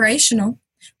inspirational.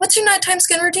 What's your nighttime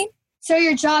skin routine? So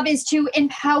your job is to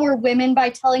empower women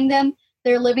by telling them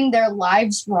they're living their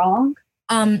lives wrong?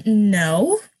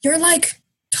 No. You're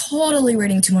totally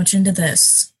reading too much into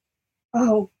this.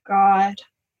 Oh, God.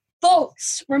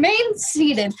 Folks, remain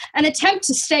seated and attempt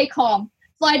to stay calm.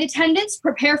 Flight attendants,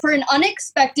 prepare for an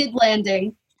unexpected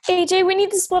landing. AJ, we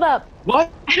need to split up. What?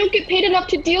 I don't get paid enough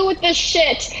to deal with this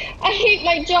shit. I hate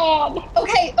my job.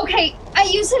 Okay. I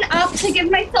use an app to give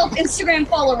myself Instagram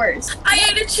followers. I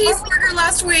ate a cheeseburger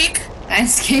last week. I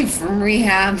escaped from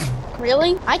rehab.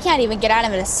 Really? I can't even get out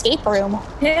of an escape room.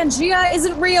 Pangea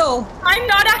isn't real. I'm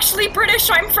not actually British.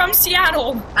 I'm from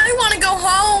Seattle. I want to go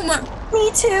home.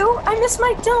 Me too. I miss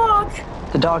my dog.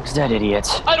 The dog's dead,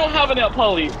 idiot. I don't have an Aunt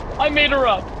Polly. I made her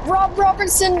up. Rob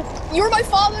Robertson, you're my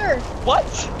father. What?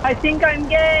 I think I'm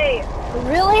gay.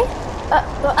 Really?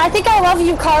 I think I love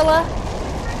you, Carla.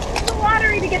 The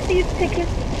lottery to get these tickets.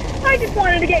 I just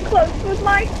wanted to get close with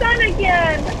my son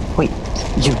again. Wait,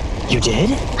 you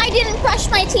did? I didn't brush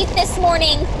my teeth this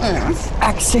morning.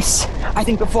 Axis, I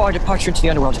think before our departure into the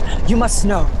underworld, you must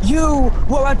know, you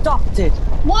were adopted.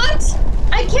 What?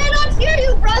 I cannot hear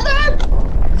you, brother!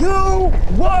 You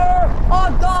were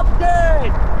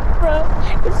adopted! Bro,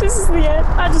 if this is the end,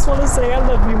 I just want to say I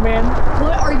love you, man.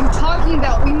 What are you talking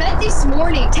about? We met this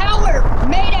morning. Tower,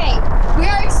 Mayday! We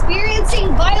are experiencing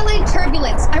violent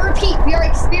turbulence. I repeat, we are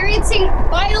experiencing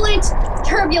violent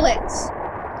turbulence.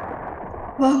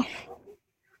 Whoa.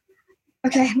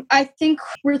 Okay, I think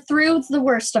we're through the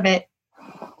worst of it.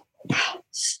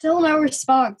 Still no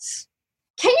response.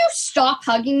 Can you stop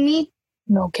hugging me?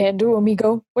 No, can't do,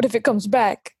 amigo. What if it comes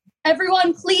back?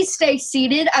 Everyone, please stay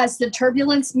seated as the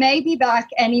turbulence may be back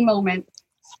any moment.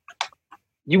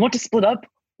 You want to split up?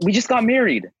 We just got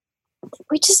married.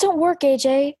 We just don't work,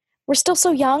 AJ. We're still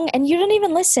so young, and you didn't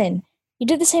even listen. You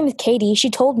did the same with Katie. She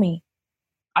told me.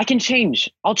 I can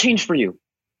change. I'll change for you.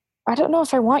 I don't know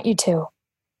if I want you to.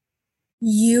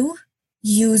 You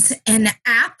use an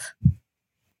app?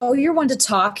 Oh, you're one to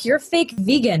talk. You're a fake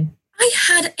vegan. I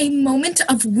had a moment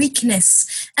of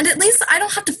weakness, and at least I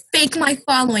don't have to fake my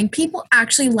following. People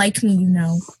actually like me, you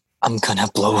know. I'm gonna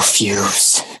blow a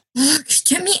fuse. Ugh,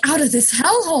 get me out of this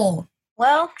hellhole.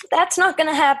 Well, that's not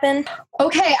gonna happen.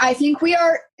 Okay, I think we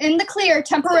are in the clear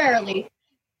temporarily.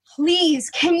 Please,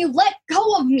 can you let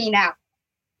go of me now?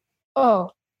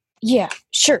 Oh, yeah,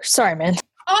 sure. Sorry, man.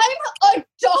 I'm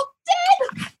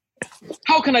adopted?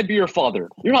 How can I be your father?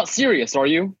 You're not serious, are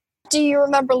you? Do you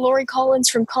remember Lori Collins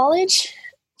from college?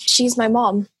 She's my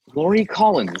mom. Lori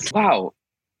Collins. Wow.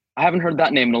 I haven't heard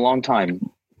that name in a long time.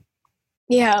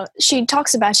 Yeah, she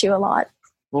talks about you a lot.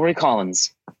 Lori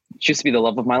Collins. She used to be the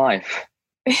love of my life.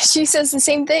 She says the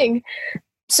same thing.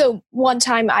 So one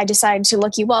time I decided to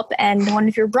look you up and one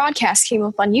of your broadcasts came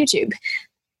up on YouTube.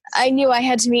 I knew I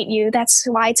had to meet you. That's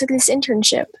why I took this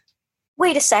internship.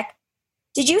 Wait a sec.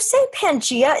 Did you say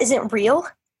Pangea isn't real?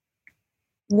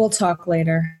 We'll talk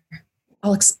later.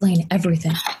 I'll explain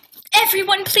everything.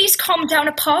 Everyone, please calm down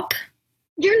a pop.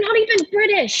 You're not even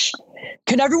British.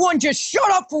 Can everyone just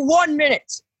shut up for 1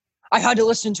 minute? I had to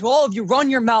listen to all of you run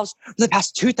your mouths for the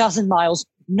past 2,000 miles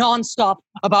nonstop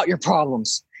about your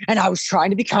problems. And I was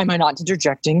trying to be kind by not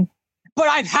interjecting, but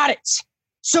I've had it.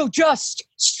 So just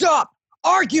stop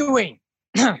arguing.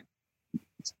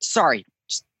 Sorry,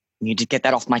 just need to get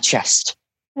that off my chest.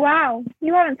 Wow,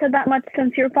 you haven't said that much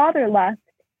since your father left.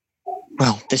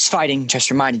 Well, this fighting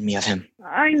just reminded me of him.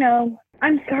 I know.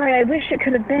 I'm sorry, I wish it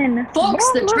could have been. Folks,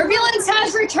 the turbulence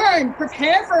has returned.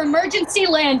 Prepare for emergency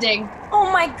landing.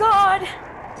 Oh my god.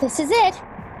 This is it.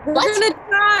 We're gonna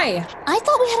die. I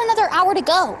thought we had another hour to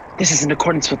go. This is in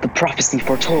accordance with the prophecy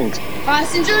foretold.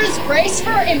 Passengers, brace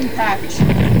for impact.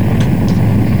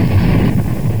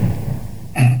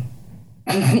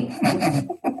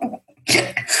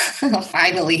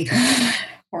 Finally,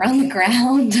 we're on the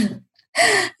ground.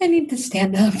 I need to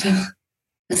stand up.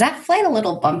 Was that flight a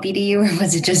little bumpy to you, or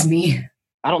was it just me?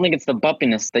 I don't think it's the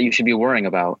bumpiness that you should be worrying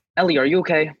about. Ellie, are you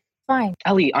okay? Fine.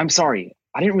 Ellie, I'm sorry.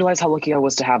 I didn't realize how lucky I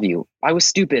was to have you. I was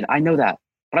stupid. I know that.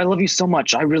 But I love you so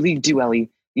much. I really do, Ellie.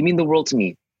 You mean the world to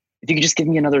me. If you could just give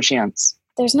me another chance.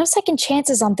 There's no second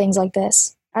chances on things like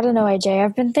this. I don't know, AJ.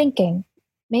 I've been thinking.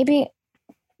 Maybe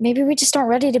we just aren't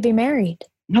ready to be married.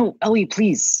 No, Ellie,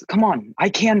 please. Come on. I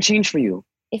can change for you.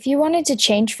 If you wanted to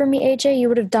change for me, AJ, you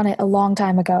would have done it a long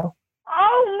time ago.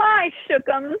 Oh my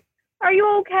shookums. Are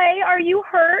you okay? Are you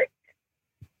hurt?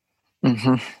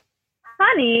 Mm-hmm.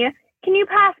 Honey, can you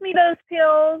pass me those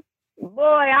pills? Boy,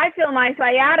 I feel my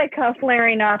sciatica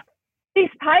flaring up. These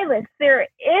pilots, they're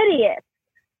idiots.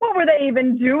 What were they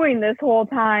even doing this whole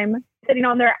time? Sitting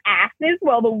on their asses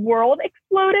while the world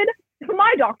exploded? If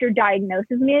my doctor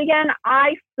diagnoses me again,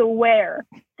 I swear,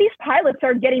 these pilots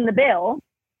are getting the bill.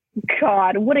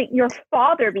 God, wouldn't your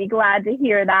father be glad to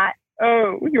hear that?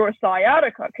 Oh, your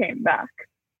sciatica came back.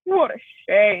 What a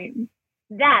shame.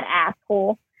 That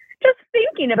asshole. Just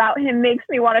thinking about him makes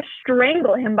me want to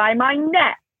strangle him by my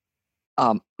neck.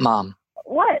 Mom.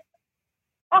 What?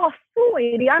 Oh,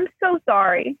 sweetie, I'm so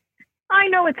sorry. I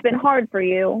know it's been hard for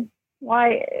you.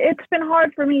 Why, it's been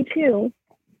hard for me too.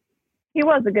 He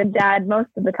was a good dad most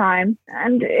of the time,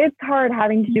 and it's hard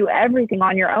having to do everything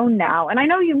on your own now. And I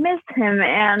know you miss him,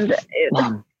 and...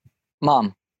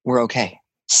 Mom, we're okay.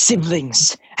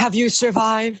 Siblings, have you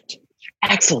survived?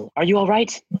 Axel, are you all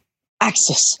right?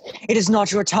 Axis, it is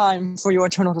not your time for your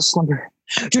eternal slumber.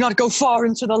 Do not go far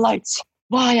into the light.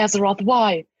 Why, Azeroth,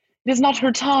 why? It is not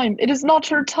her time. It is not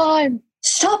her time.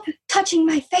 Stop touching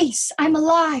my face. I'm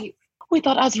alive. We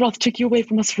thought Azeroth took you away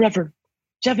from us forever.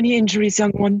 Do you have any injuries,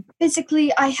 young one?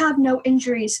 Physically, I have no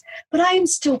injuries, but I am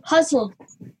still puzzled.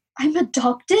 I'm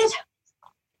adopted?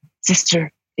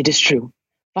 Sister, it is true.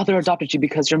 Father adopted you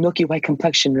because your milky white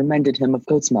complexion reminded him of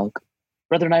goat's milk.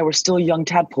 Brother and I were still young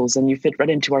tadpoles, and you fit right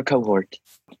into our cohort.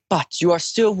 But you are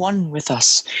still one with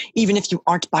us, even if you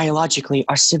aren't biologically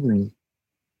our sibling.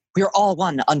 We are all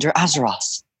one under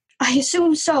Azeroth. I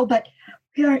assume so, but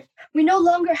we no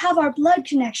longer have our blood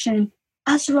connection.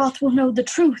 Azeroth will know the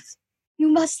truth. You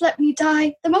must let me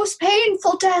die the most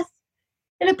painful death.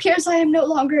 It appears I am no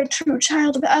longer a true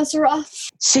child of Azeroth.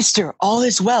 Sister, all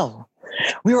is well.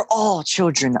 We are all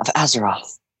children of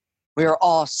Azeroth. We are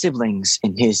all siblings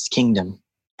in his kingdom.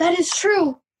 That is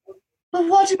true. But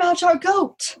what about our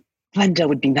goat? Glenda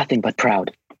would be nothing but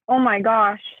proud. Oh my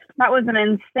gosh, that was an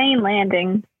insane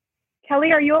landing.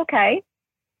 Kelly, are you okay?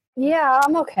 Yeah,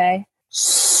 I'm okay.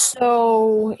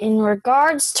 So, in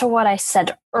regards to what I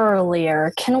said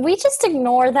earlier, can we just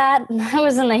ignore that? I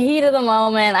was in the heat of the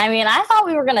moment. I mean, I thought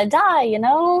we were going to die, you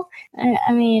know?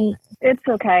 I mean... It's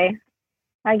okay.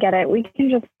 I get it. We can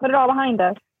just put it all behind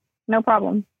us. No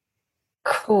problem.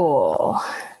 Cool.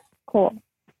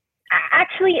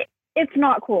 Actually, it's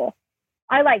not cool.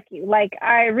 I like you. Like,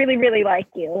 I really, really like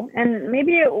you. And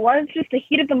maybe it was just a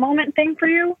heat of the moment thing for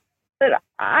you. But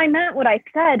I meant what I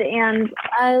said, and...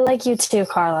 I like you too,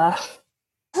 Carla.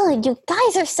 Oh, you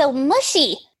guys are so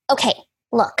mushy. Okay,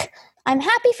 look, I'm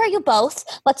happy for you both.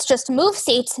 Let's just move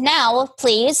seats now,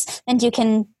 please, and you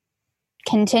can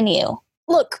continue.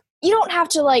 Look, you don't have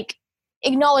to,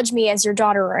 acknowledge me as your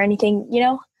daughter or anything, you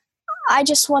know? I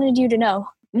just wanted you to know.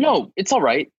 No, it's all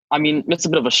right. I mean, it's a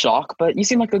bit of a shock, but you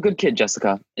seem like a good kid,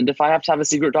 Jessica. And if I have to have a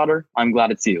secret daughter, I'm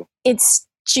glad it's you. It's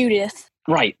Judith.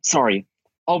 Right, sorry.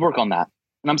 I'll work on that.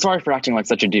 And I'm sorry for acting like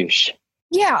such a douche.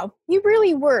 Yeah, you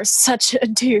really were such a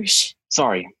douche.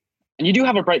 Sorry. And you do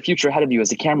have a bright future ahead of you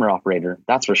as a camera operator,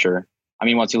 that's for sure. I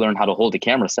mean, once you learn how to hold a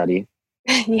camera steady.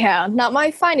 Yeah, not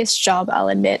my finest job, I'll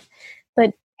admit.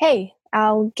 But hey,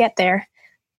 I'll get there.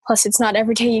 Plus, it's not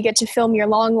every day you get to film your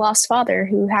long-lost father,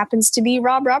 who happens to be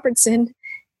Rob Robertson.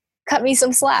 Cut me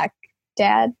some slack,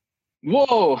 Dad.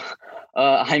 Whoa!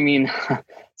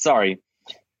 Sorry.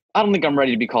 I don't think I'm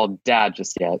ready to be called Dad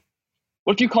just yet.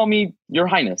 What if you call me Your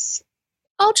Highness?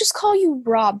 I'll just call you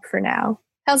Rob for now.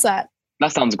 How's that?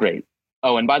 That sounds great.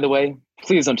 Oh, and by the way,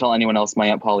 please don't tell anyone else my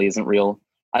Aunt Polly isn't real.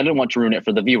 I didn't want to ruin it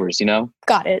for the viewers, you know?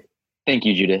 Got it. Thank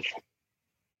you, Judith.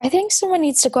 I think someone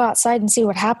needs to go outside and see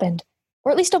what happened.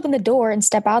 Or at least open the door and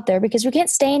step out there, because we can't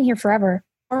stay in here forever.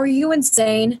 Are you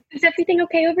insane? Is everything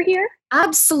okay over here?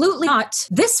 Absolutely not.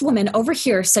 This woman over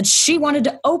here said she wanted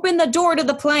to open the door to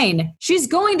the plane. She's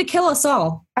going to kill us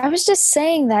all. I was just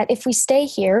saying that if we stay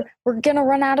here, we're going to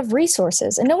run out of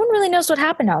resources, and no one really knows what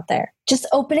happened out there. Just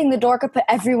opening the door could put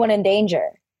everyone in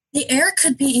danger. The air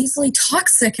could be easily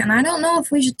toxic, and I don't know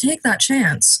if we should take that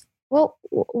chance. Well,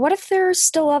 what if there are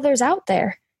still others out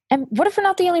there? And what if we're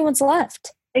not the only ones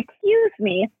left? Excuse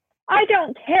me. I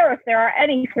don't care if there are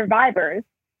any survivors.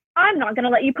 I'm not going to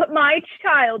let you put my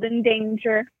child in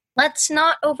danger. Let's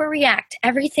not overreact.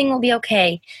 Everything will be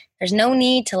okay. There's no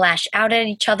need to lash out at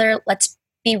each other. Let's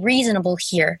be reasonable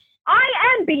here. I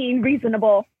am being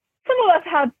reasonable. Some of us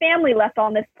have family left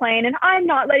on this plane, and I'm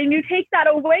not letting you take that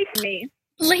away from me.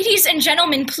 Ladies and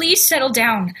gentlemen, please settle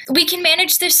down. We can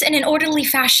manage this in an orderly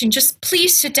fashion. Just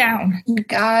please sit down.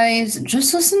 Guys,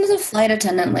 just listen to the flight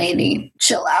attendant lady.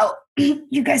 Chill out.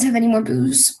 You guys have any more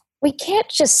booze? We can't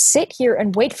just sit here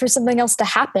and wait for something else to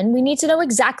happen. We need to know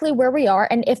exactly where we are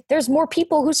and if there's more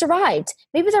people who survived.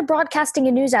 Maybe they're broadcasting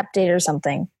a news update or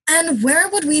something. And where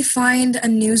would we find a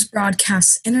news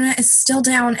broadcast? Internet is still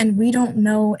down and we don't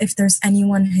know if there's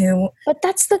anyone who... But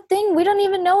that's the thing. We don't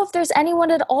even know if there's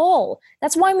anyone at all.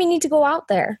 That's why we need to go out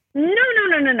there.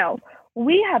 No.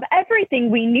 We have everything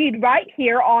we need right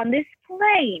here on this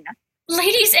plane.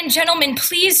 Ladies and gentlemen,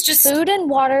 please just... Food and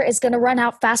water is going to run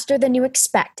out faster than you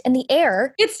expect. And the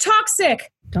air... It's toxic!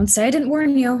 Don't say I didn't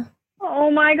warn you. Oh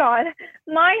my God.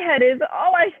 My head is...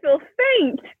 Oh, I feel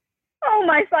faint. Oh,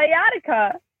 my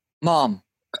sciatica. Mom,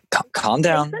 calm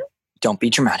down. Listen? Don't be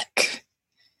dramatic.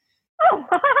 Oh,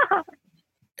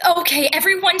 Okay,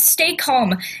 everyone stay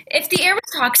calm. If the air was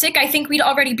toxic, I think we'd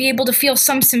already be able to feel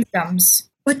some symptoms.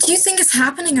 What do you think is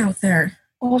happening out there?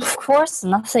 Well, of course,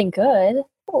 nothing good.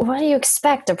 What do you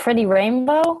expect, a pretty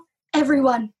rainbow?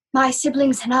 Everyone, my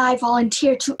siblings and I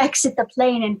volunteer to exit the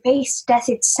plane and face death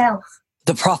itself.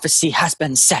 The prophecy has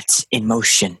been set in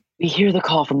motion. We hear the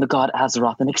call from the god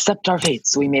Azeroth and accept our fate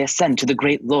so we may ascend to the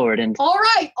great lord and... All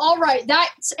right,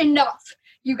 that's enough.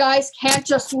 You guys can't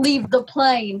just leave the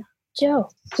plane. Joe,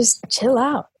 just chill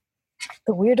out.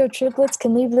 The weirdo triplets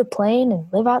can leave the plane and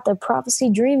live out their prophecy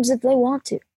dreams if they want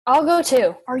to. I'll go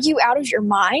too. Are you out of your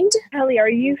mind? Ellie, are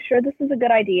you sure this is a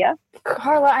good idea?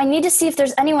 Carla, I need to see if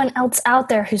there's anyone else out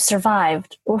there who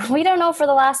survived. We don't know if we're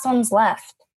the last ones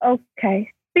left. Okay.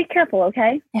 Be careful,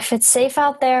 okay? If it's safe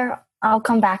out there, I'll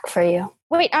come back for you.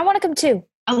 Wait, I want to come too.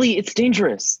 Ellie, it's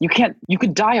dangerous. You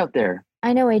could die out there.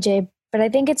 I know, AJ, but I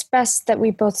think it's best that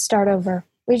we both start over.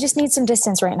 We just need some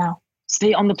distance right now.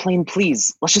 Stay on the plane,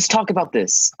 please. Let's just talk about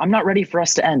this. I'm not ready for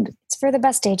us to end. It's for the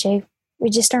best, AJ. We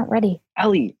just aren't ready.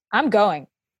 Ellie. I'm going.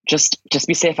 Just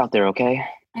be safe out there, okay?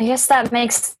 I guess that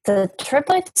makes the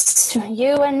triplets,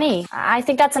 you and me. I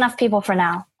think that's enough people for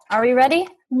now. Are we ready?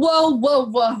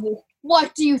 Whoa.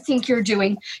 What do you think you're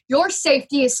doing? Your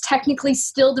safety is technically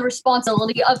still the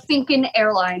responsibility of Finken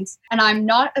Airlines, and I'm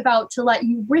not about to let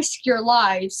you risk your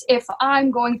lives if I'm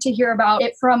going to hear about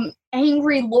it from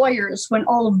angry lawyers when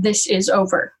all of this is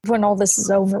over. When all this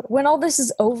is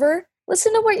over?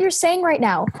 Listen to what you're saying right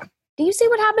now. Do you see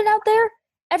what happened out there?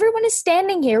 Everyone is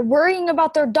standing here worrying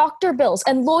about their doctor bills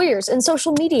and lawyers and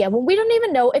social media when we don't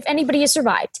even know if anybody has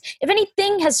survived, if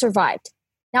anything has survived.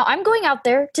 Now I'm going out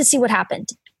there to see what happened.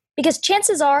 Because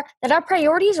chances are that our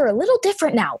priorities are a little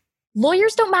different now.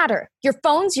 Lawyers don't matter. Your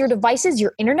phones, your devices,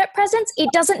 your internet presence, it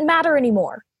doesn't matter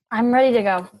anymore. I'm ready to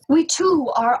go. We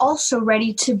too are also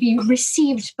ready to be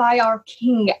received by our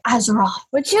king, Azeroth.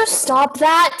 Would you stop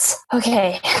that?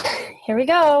 Okay, here we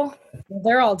go.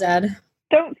 They're all dead.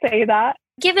 Don't say that.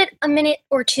 Give it a minute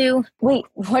or two. Wait,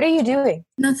 what are you doing?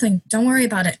 Nothing. Don't worry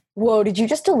about it. Whoa, did you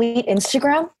just delete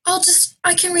Instagram?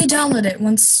 I can re-download it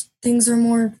once things are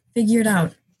more figured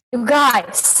out. You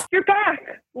guys. You're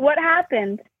back. What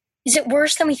happened? Is it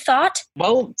worse than we thought?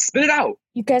 Well, spit it out.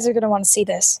 You guys are going to want to see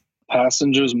this.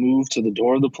 Passengers move to the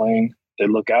door of the plane. They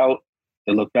look out.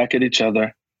 They look back at each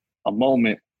other. A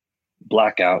moment.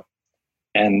 Blackout.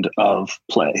 End of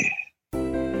play.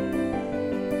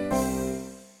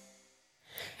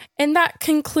 And that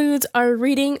concludes our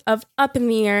reading of Up in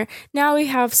the Air. Now we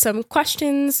have some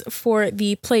questions for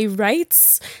the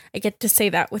playwrights. I get to say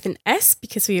that with an S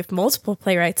because we have multiple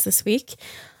playwrights this week.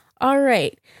 All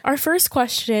right. Our first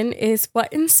question is,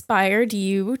 what inspired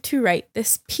you to write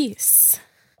this piece?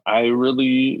 I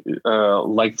really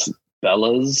liked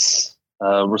Bella's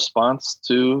response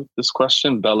to this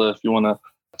question. Bella, if you want to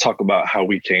talk about how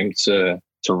we came to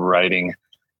writing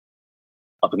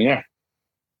Up in the Air.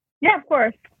 Yeah, of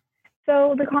course.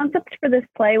 So the concept for this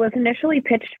play was initially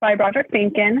pitched by Broderick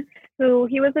Finken, who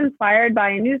he was inspired by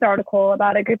a news article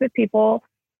about a group of people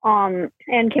and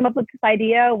came up with this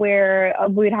idea where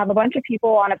we'd have a bunch of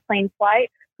people on a plane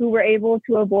flight who were able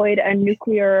to avoid a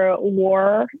nuclear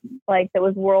war that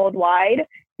was worldwide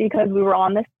because we were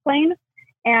on this plane.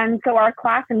 And so our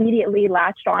class immediately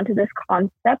latched onto this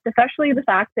concept, especially the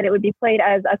fact that it would be played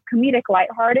as a comedic,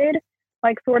 lighthearted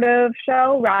sort of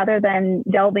show rather than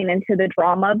delving into the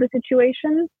drama of the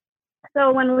situation.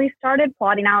 So when we started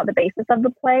plotting out the basis of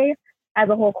the play as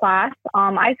a whole class,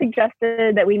 I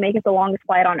suggested that we make it the longest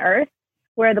flight on Earth,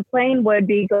 where the plane would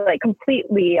be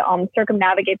completely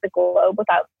circumnavigate the globe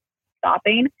without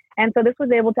stopping. And so this was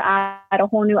able to add a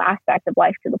whole new aspect of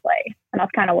life to the play. And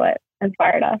that's kind of what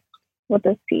inspired us with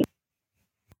this piece.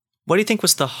 What do you think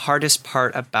was the hardest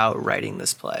part about writing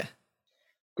this play?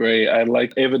 Great. I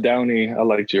like Ava Downey. I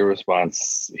liked your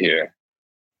response here.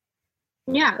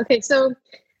 Yeah. Okay. So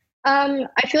I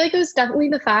feel like it was definitely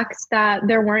the fact that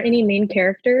there weren't any main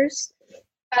characters.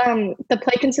 The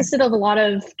play consisted of a lot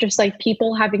of just like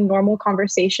people having normal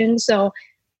conversations. So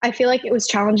I feel like it was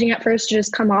challenging at first to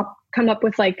just come up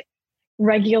with like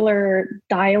regular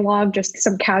dialogue, just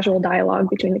some casual dialogue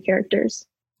between the characters.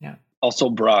 Yeah. Also,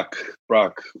 Brock,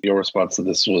 your response to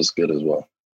this was good as well.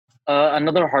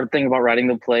 Another hard thing about writing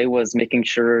the play was making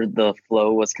sure the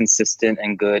flow was consistent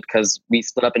and good, because we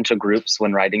split up into groups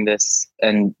when writing this,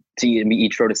 and we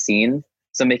each wrote a scene.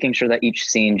 So making sure that each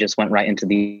scene just went right into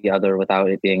the other without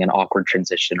it being an awkward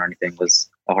transition or anything was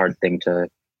a hard thing to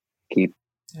keep.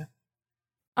 Yeah.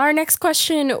 Our next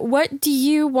question, what do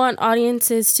you want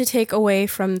audiences to take away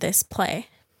from this play?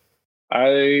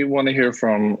 I want to hear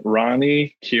from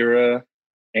Roni, Kira,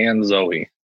 and Zoe.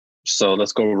 So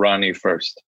let's go with Roni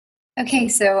first. Okay,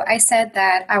 so I said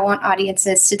that I want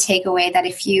audiences to take away that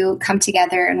if you come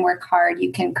together and work hard,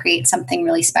 you can create something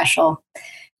really special.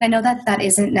 I know that that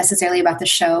isn't necessarily about the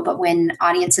show, but when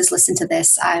audiences listen to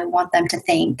this, I want them to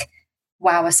think,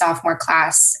 wow, a sophomore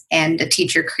class and a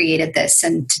teacher created this,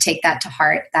 and to take that to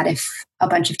heart, that if a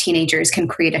bunch of teenagers can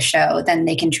create a show, then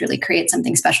they can truly create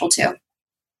something special too.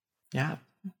 Yeah,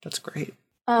 that's great.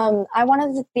 I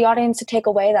wanted the audience to take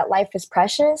away that life is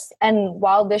precious. And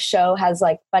while this show has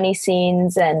like funny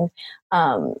scenes and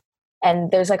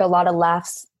there's like a lot of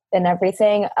laughs and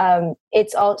everything,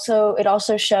 it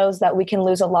also shows that we can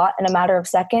lose a lot in a matter of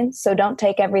seconds. So don't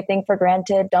take everything for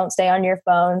granted. Don't stay on your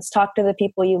phones. Talk to the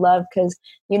people you love, because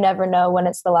you never know when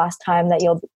it's the last time that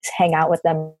you'll hang out with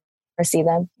them or see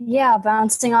them. Yeah,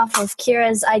 bouncing off of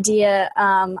Kira's idea,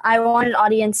 I wanted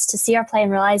audience to see our play and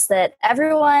realize that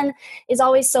everyone is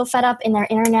always so fed up in their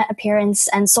internet appearance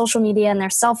and social media and their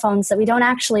cell phones that we don't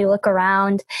actually look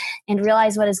around and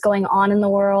realize what is going on in the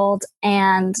world.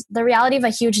 And the reality of a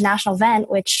huge national event,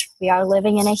 which we are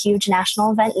living in a huge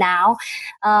national event now,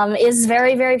 is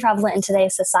very, very prevalent in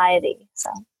today's society. So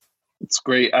it's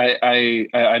great. I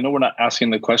know we're not asking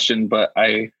the question, but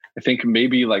I think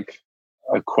maybe like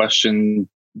a question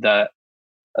that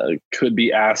could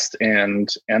be asked, and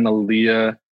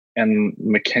Annalia and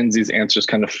Mackenzie's answers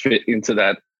kind of fit into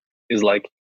that, is like,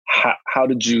 how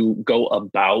did you go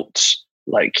about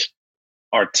like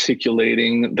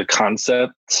articulating the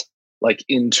concept like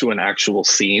into an actual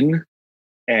scene?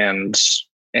 And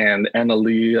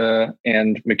Annalia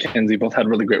and Mackenzie both had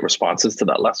really great responses to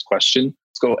that last question.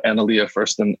 Let's go Annalia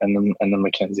first and then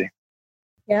Mackenzie.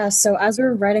 Yeah, so as we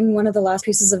were writing one of the last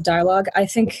pieces of dialogue, I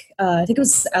think it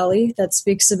was Ellie that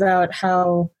speaks about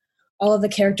how all of the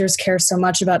characters care so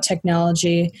much about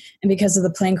technology, and because of the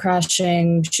plane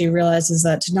crashing, she realizes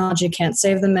that technology can't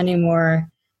save them anymore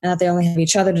and that they only have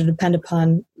each other to depend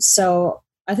upon. So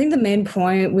I think the main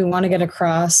point we want to get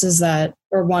across is that,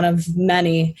 or one of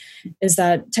many, is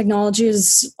that technology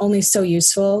is only so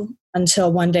useful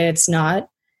until one day it's not.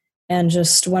 And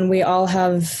just when we all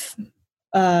have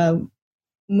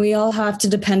to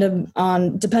depend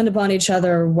upon each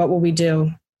other, what will we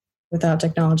do without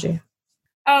technology?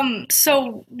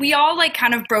 So we all like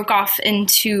kind of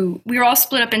we were all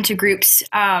split up into groups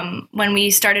when we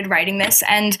started writing this.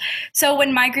 And so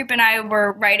when my group and I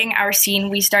were writing our scene,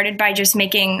 we started by just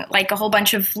making like a whole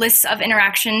bunch of lists of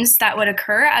interactions that would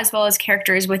occur, as well as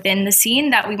characters within the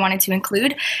scene that we wanted to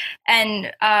include.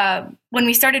 And when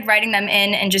we started writing them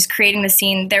in and just creating the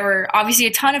scene, there were obviously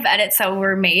a ton of edits that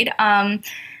were made.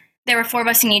 There were 4 of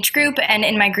us in each group, and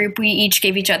in my group, we each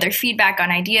gave each other feedback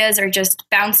on ideas or just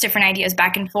bounced different ideas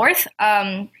back and forth.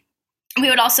 We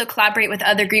would also collaborate with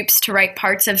other groups to write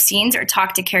parts of scenes or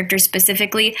talk to characters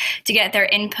specifically to get their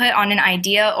input on an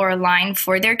idea or a line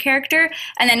for their character.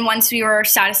 And then once we were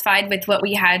satisfied with what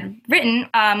we had written,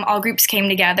 all groups came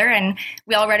together and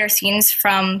we all read our scenes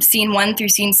from scene 1 through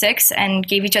scene 6 and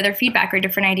gave each other feedback or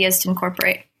different ideas to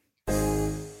incorporate.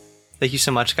 Thank you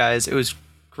so much, guys. It was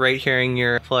great hearing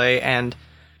your play and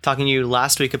talking to you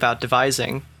last week about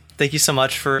devising. Thank you so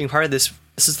much for being part of this.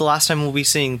 This is the last time we'll be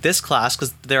seeing this class,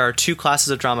 because there are 2 classes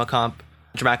of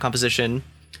dramatic composition.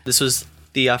 This was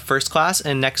the first class,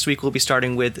 and next week we'll be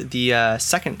starting with the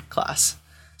second class.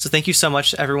 So thank you so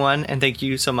much, everyone, and thank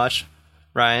you so much,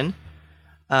 Ryan.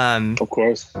 Of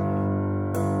course.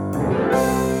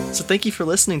 So thank you for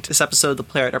listening to this episode of the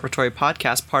Playwright Repertory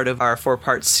Podcast, part of our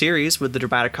 4-part series with the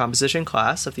dramatic composition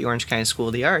class of the Orange County School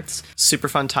of the Arts. Super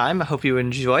fun time. I hope you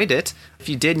enjoyed it. If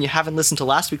you did and you haven't listened to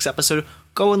last week's episode,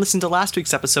 go and listen to last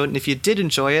week's episode. And if you did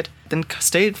enjoy it, then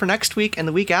stay for next week and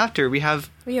the week after. We have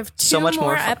two so much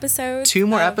more episodes. 2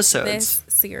 more of episodes. This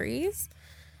series.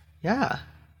 Yeah.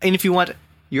 And if you want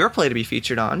your play to be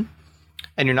featured on,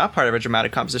 and you're not part of a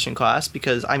dramatic composition class,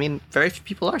 because, I mean, very few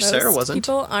people are. Sarah wasn't. Most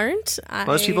people aren't.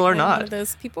 Most people are not. One of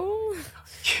those people.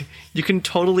 You can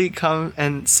totally come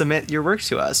and submit your work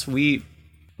to us. We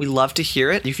love to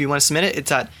hear it. If you want to submit it,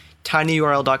 it's at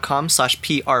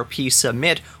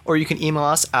tinyurl.com/prpsubmit, or you can email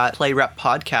us at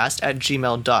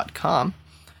playreppodcast@gmail.com.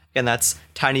 Again, that's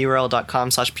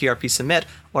tinyurl.com/prpsubmit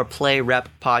or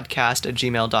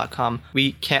playreppodcast@gmail.com.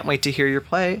 We can't wait to hear your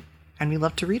play, and we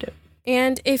love to read it.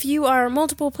 And if you are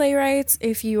multiple playwrights,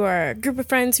 if you are a group of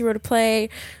friends who wrote a play,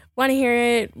 want to hear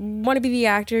it, want to be the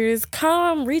actors,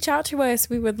 come reach out to us.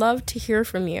 We would love to hear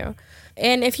from you.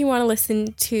 And if you want to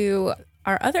listen to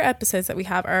our other episodes that we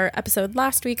have, our episode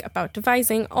last week about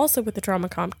devising, also with the drama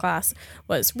comp class,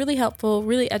 was really helpful,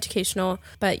 really educational.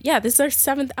 But yeah, this is our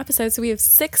 7th episode, so we have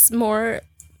 6 more.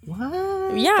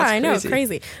 What? Yeah, That's I know, crazy.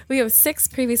 crazy. We have 6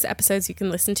 previous episodes you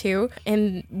can listen to,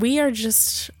 and we are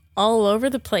just all over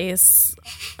the place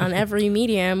on every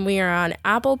medium. We are on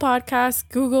Apple Podcasts,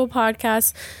 Google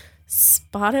Podcasts,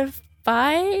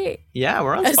 Spotify. Yeah,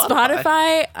 we're on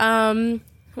Spotify.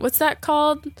 What's that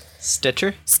called?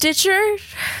 Stitcher.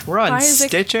 We're on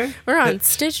Stitcher. We're on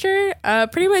Stitcher.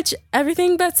 Pretty much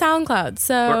everything but SoundCloud.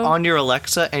 So We're on your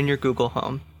Alexa and your Google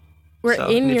Home. We're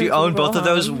in and if your you own Google both of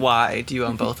those, Home. why do you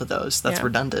own both of those? That's Yeah.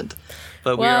 redundant.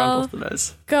 But we are on both of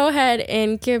those. Go ahead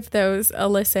and give those a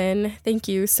listen. Thank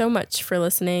you so much for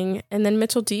listening. And then,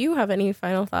 Mitchell, do you have any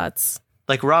final thoughts?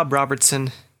 Like Rob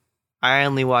Robertson, I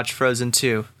only watched Frozen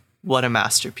 2. What a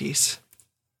masterpiece.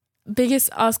 Biggest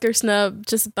Oscar snub.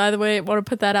 Just by the way, I want to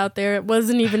put that out there. It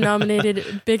wasn't even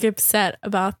nominated. Big upset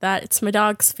about that. It's my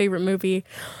dog's favorite movie.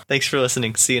 Thanks for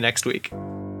listening. See you next week.